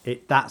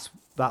it? That's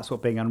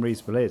what being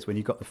unreasonable is, when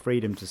you've got the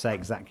freedom to say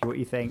exactly what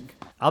you think.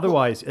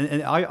 Otherwise,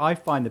 and I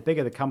find the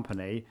bigger the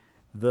company,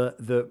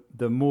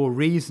 the more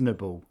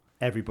reasonable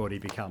everybody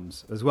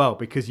becomes as well,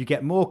 because you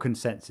get more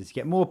consensus, you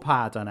get more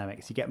power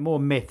dynamics, you get more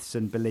myths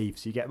and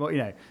beliefs, you get more,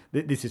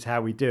 this is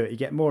how we do it. You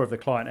get more of the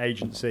client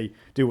agency,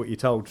 do what you're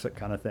told, that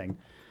kind of thing.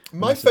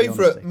 My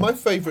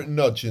favourite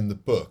nudge in the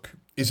book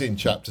is in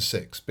chapter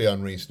 6, Be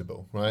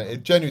Unreasonable,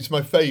 right? It's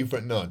my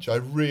favourite nudge. I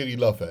really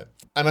love it.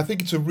 And I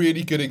think it's a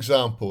really good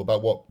example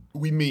about what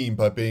we mean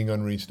by being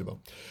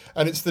unreasonable.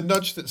 And it's the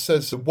nudge that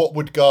says, what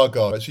would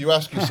Gaga? So you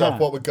ask yourself,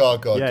 what would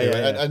Gaga do?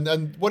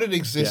 And what it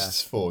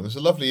exists for. And there's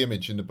a lovely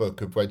image in the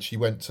book of when she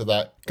went to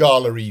that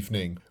gala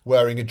evening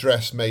wearing a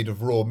dress made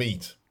of raw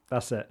meat.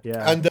 That's it,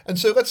 yeah. And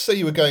so let's say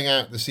you were going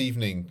out this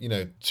evening,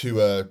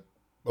 to a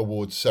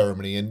awards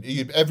ceremony, and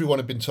everyone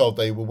had been told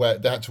they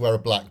had to wear a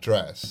black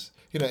dress.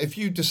 If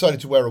you decided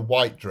to wear a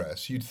white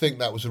dress, you'd think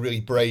that was a really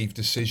brave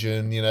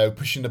decision,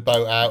 pushing the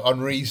boat out,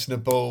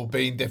 unreasonable,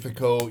 being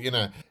difficult,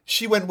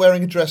 She went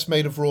wearing a dress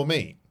made of raw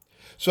meat.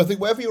 So I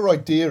think whatever your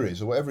idea is,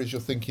 or whatever it is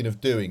you're thinking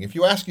of doing, if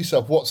you ask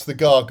yourself, what's the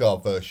Gaga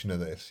version of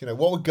this?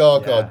 What would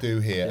Gaga do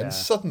here? And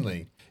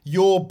suddenly,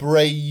 your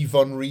brave,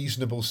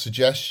 unreasonable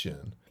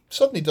suggestion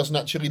suddenly doesn't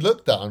actually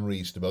look that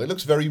unreasonable. It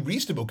looks very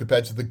reasonable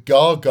compared to the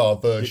Gaga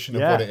version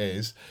of what it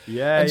is.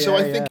 I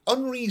think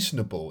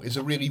unreasonable is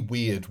a really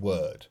weird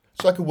word.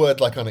 It's like a word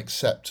like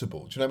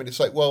unacceptable. Do you know what I mean? It's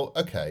like, well,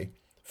 okay,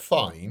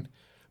 fine,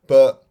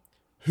 but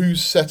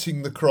who's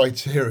setting the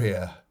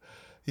criteria?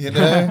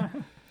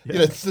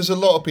 There's a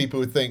lot of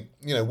people who think,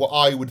 what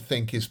I would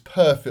think is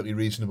perfectly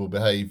reasonable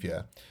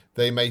behaviour,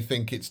 they may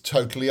think it's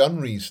totally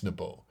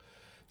unreasonable,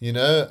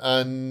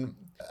 and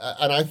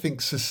I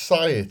think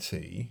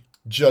society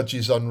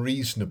judges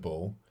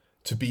unreasonable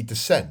to be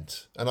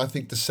dissent, and I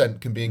think dissent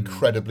can be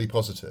incredibly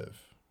positive.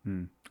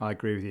 I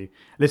agree with you.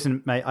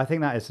 Listen, mate, I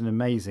think that is an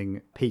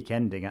amazing peak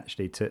ending,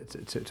 actually,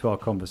 to our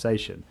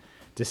conversation.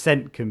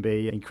 Dissent can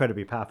be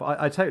incredibly powerful.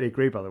 I totally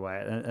agree, by the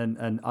way,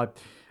 and I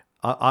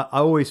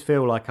always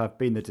feel like I've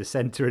been the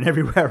dissenter in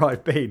everywhere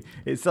I've been.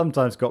 It's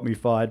sometimes got me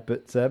fired,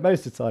 but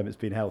most of the time it's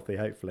been healthy,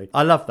 hopefully.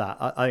 I love that.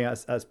 I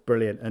think that's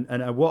brilliant.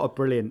 And what a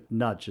brilliant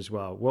nudge as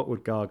well. What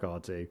would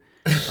Gaga do?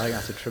 I think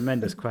that's a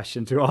tremendous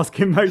question to ask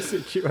in most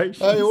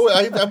situations.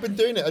 I've been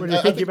doing it. When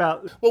you think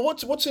about... Well,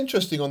 what's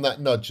interesting on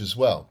that nudge as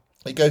well,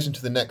 it goes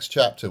into the next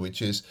chapter,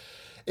 which is,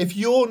 if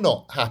you're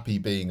not happy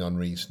being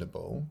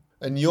unreasonable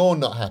and you're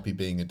not happy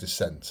being a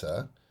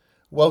dissenter,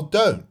 well,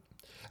 don't.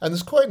 And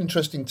there's quite an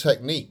interesting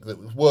technique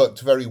that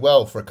worked very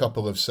well for a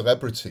couple of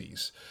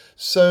celebrities.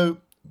 So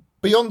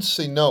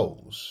Beyonce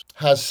Knowles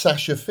has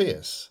Sasha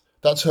Fierce.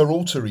 That's her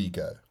alter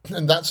ego.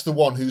 And that's the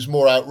one who's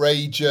more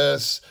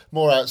outrageous,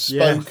 more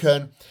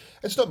outspoken. Yes.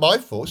 It's not my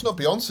fault. It's not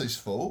Beyonce's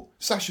fault.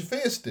 Sasha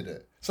Fierce did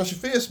it. Sasha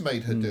Fierce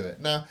made her do it.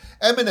 Now,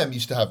 Eminem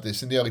used to have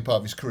this in the early part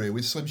of his career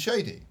with Slim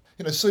Shady.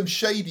 Slim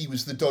Shady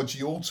was the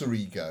dodgy alter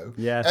ego.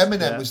 Yes,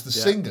 Eminem was the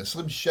singer.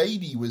 Slim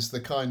Shady was the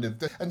kind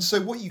of... And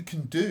so what you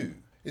can do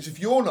is, if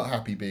you're not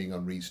happy being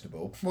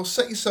unreasonable, well,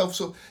 set yourself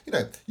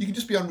you can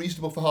just be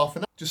unreasonable for half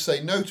an hour. Just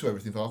say no to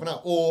everything for half an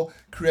hour, or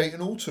create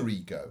an alter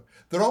ego.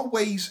 There are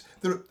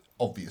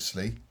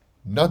obviously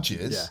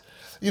nudges,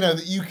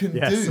 that you can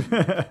do,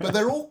 but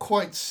they're all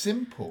quite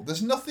simple.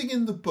 There's nothing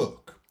in the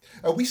book.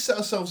 We set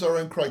ourselves our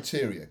own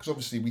criteria, because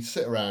obviously we'd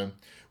sit around,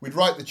 we'd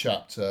write the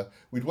chapter,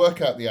 we'd work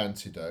out the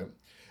antidote,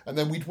 and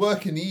then we'd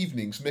work in the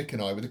evenings, Mick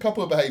and I, with a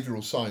couple of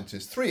behavioural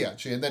scientists, 3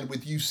 actually, and then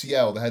with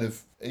UCL, the head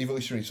of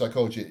evolutionary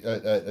psychology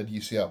at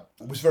UCL,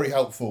 was very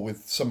helpful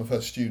with some of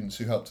her students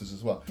who helped us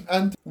as well.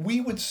 And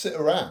we would sit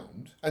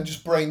around and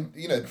just we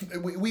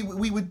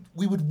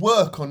would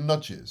work on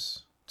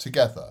nudges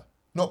together,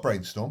 not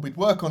brainstorm, we'd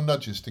work on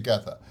nudges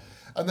together.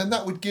 And then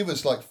that would give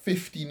us like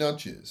 50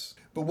 nudges.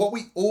 But what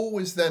we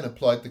always then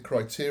applied the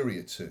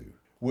criteria to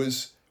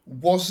was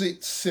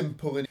it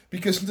simple?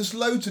 Because there's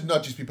loads of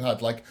nudges people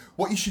had, like,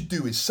 what you should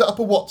do is set up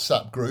a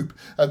WhatsApp group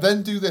and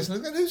then do this.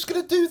 And who's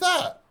going to do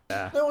that?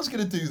 Yeah. No one's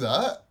going to do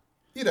that.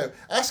 You know,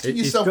 asking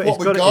yourself what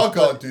would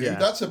Gaga do,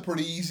 that's a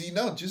pretty easy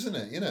nudge, isn't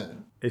it? You know,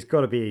 it's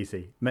got to be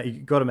easy.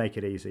 You've got to make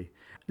it easy.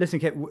 Listen,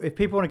 Kit, if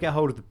people want to get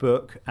hold of the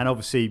book and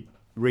obviously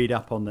read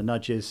up on the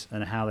nudges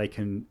and how they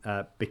can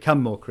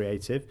become more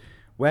creative,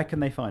 where can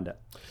they find it?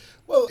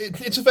 Well,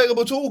 it's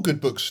available to all good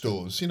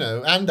bookstores, you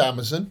know, and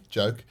Amazon.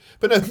 Joke,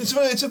 but no,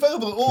 it's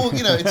available all.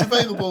 You know, it's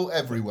available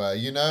everywhere.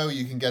 You know,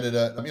 you can get it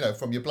at, you know,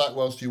 from your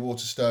Blackwells to your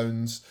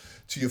Waterstones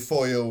to your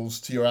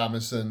Foyles to your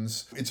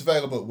Amazons. It's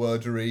available at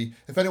Wordery.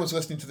 If anyone's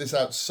listening to this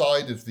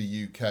outside of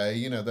the UK,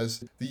 you know,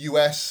 there's the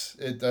US.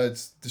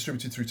 It's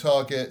distributed through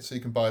Target, so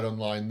you can buy it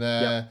online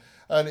there. Yep.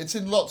 And it's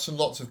in lots and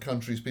lots of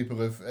countries. People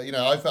have, you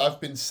know,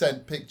 I've been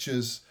sent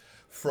pictures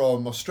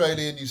from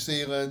Australia, New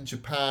Zealand,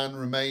 Japan,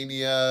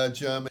 Romania,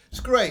 Germany.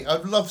 It's great.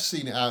 I've loved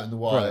seeing it out in the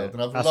wild. Right.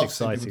 And I've loved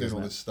seeing people doing all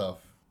this stuff.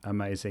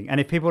 Amazing.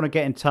 And if people want to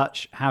get in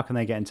touch, how can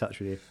they get in touch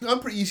with you? I'm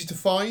pretty easy to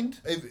find.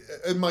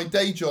 In my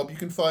day job, you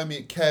can find me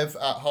at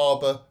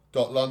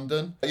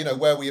kev@harbour.london, you know,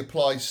 where we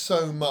apply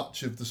so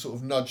much of the sort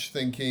of nudge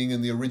thinking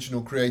and the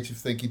original creative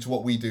thinking to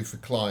what we do for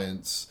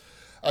clients.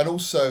 And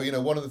also, you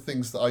know, one of the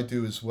things that I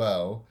do as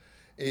well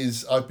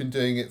is I've been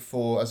doing it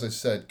for, as I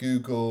said,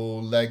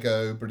 Google,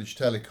 Lego, British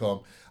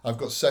Telecom. I've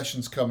got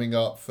sessions coming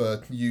up for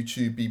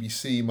YouTube,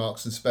 BBC,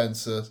 Marks and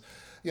Spencer.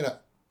 You know,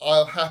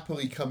 I'll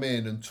happily come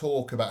in and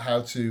talk about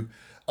how to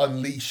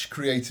unleash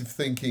creative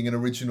thinking and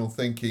original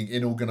thinking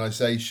in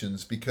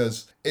organisations,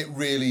 because it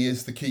really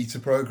is the key to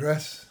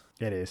progress.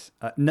 It is.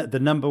 The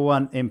number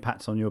one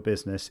impact on your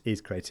business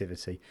is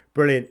creativity.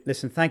 Brilliant.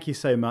 Listen, thank you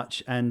so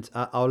much, and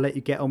I'll let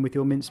you get on with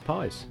your mince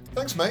pies.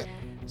 Thanks, mate.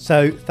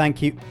 So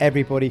thank you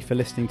everybody for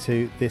listening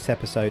to this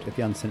episode of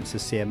the Uncensored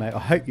CMO. I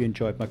hope you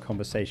enjoyed my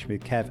conversation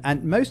with Kev,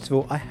 and most of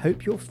all, I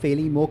hope you're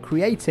feeling more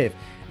creative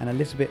and a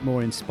little bit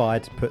more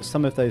inspired to put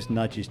some of those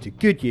nudges to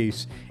good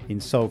use in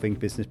solving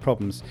business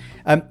problems.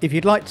 If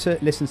you'd like to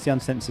listen to the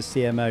Uncensored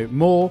CMO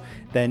more,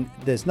 then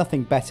there's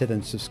nothing better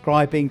than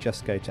subscribing.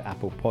 Just go to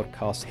Apple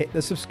Podcasts, hit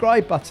the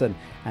subscribe button,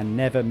 and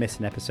never miss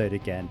an episode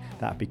again.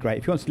 That'd be great.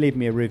 If you want to leave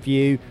me a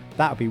review,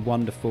 that would be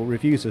wonderful.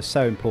 Reviews are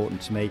so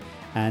important to me.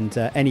 And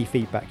any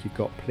feedback you've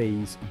got,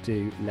 please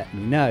do let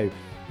me know.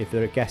 If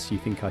there are guests you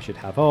think I should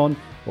have on,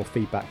 or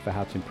feedback for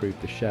how to improve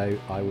the show,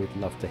 I would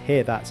love to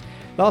hear that.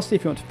 Lastly,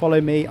 if you want to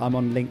follow me, I'm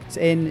on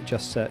LinkedIn.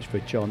 Just search for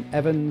John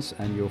Evans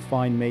and you'll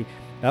find me.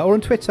 Or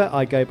on Twitter,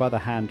 I go by the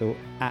handle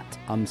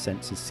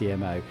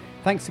 @UncensoredCMO.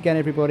 Thanks again,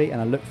 everybody,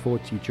 and I look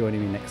forward to you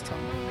joining me next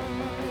time.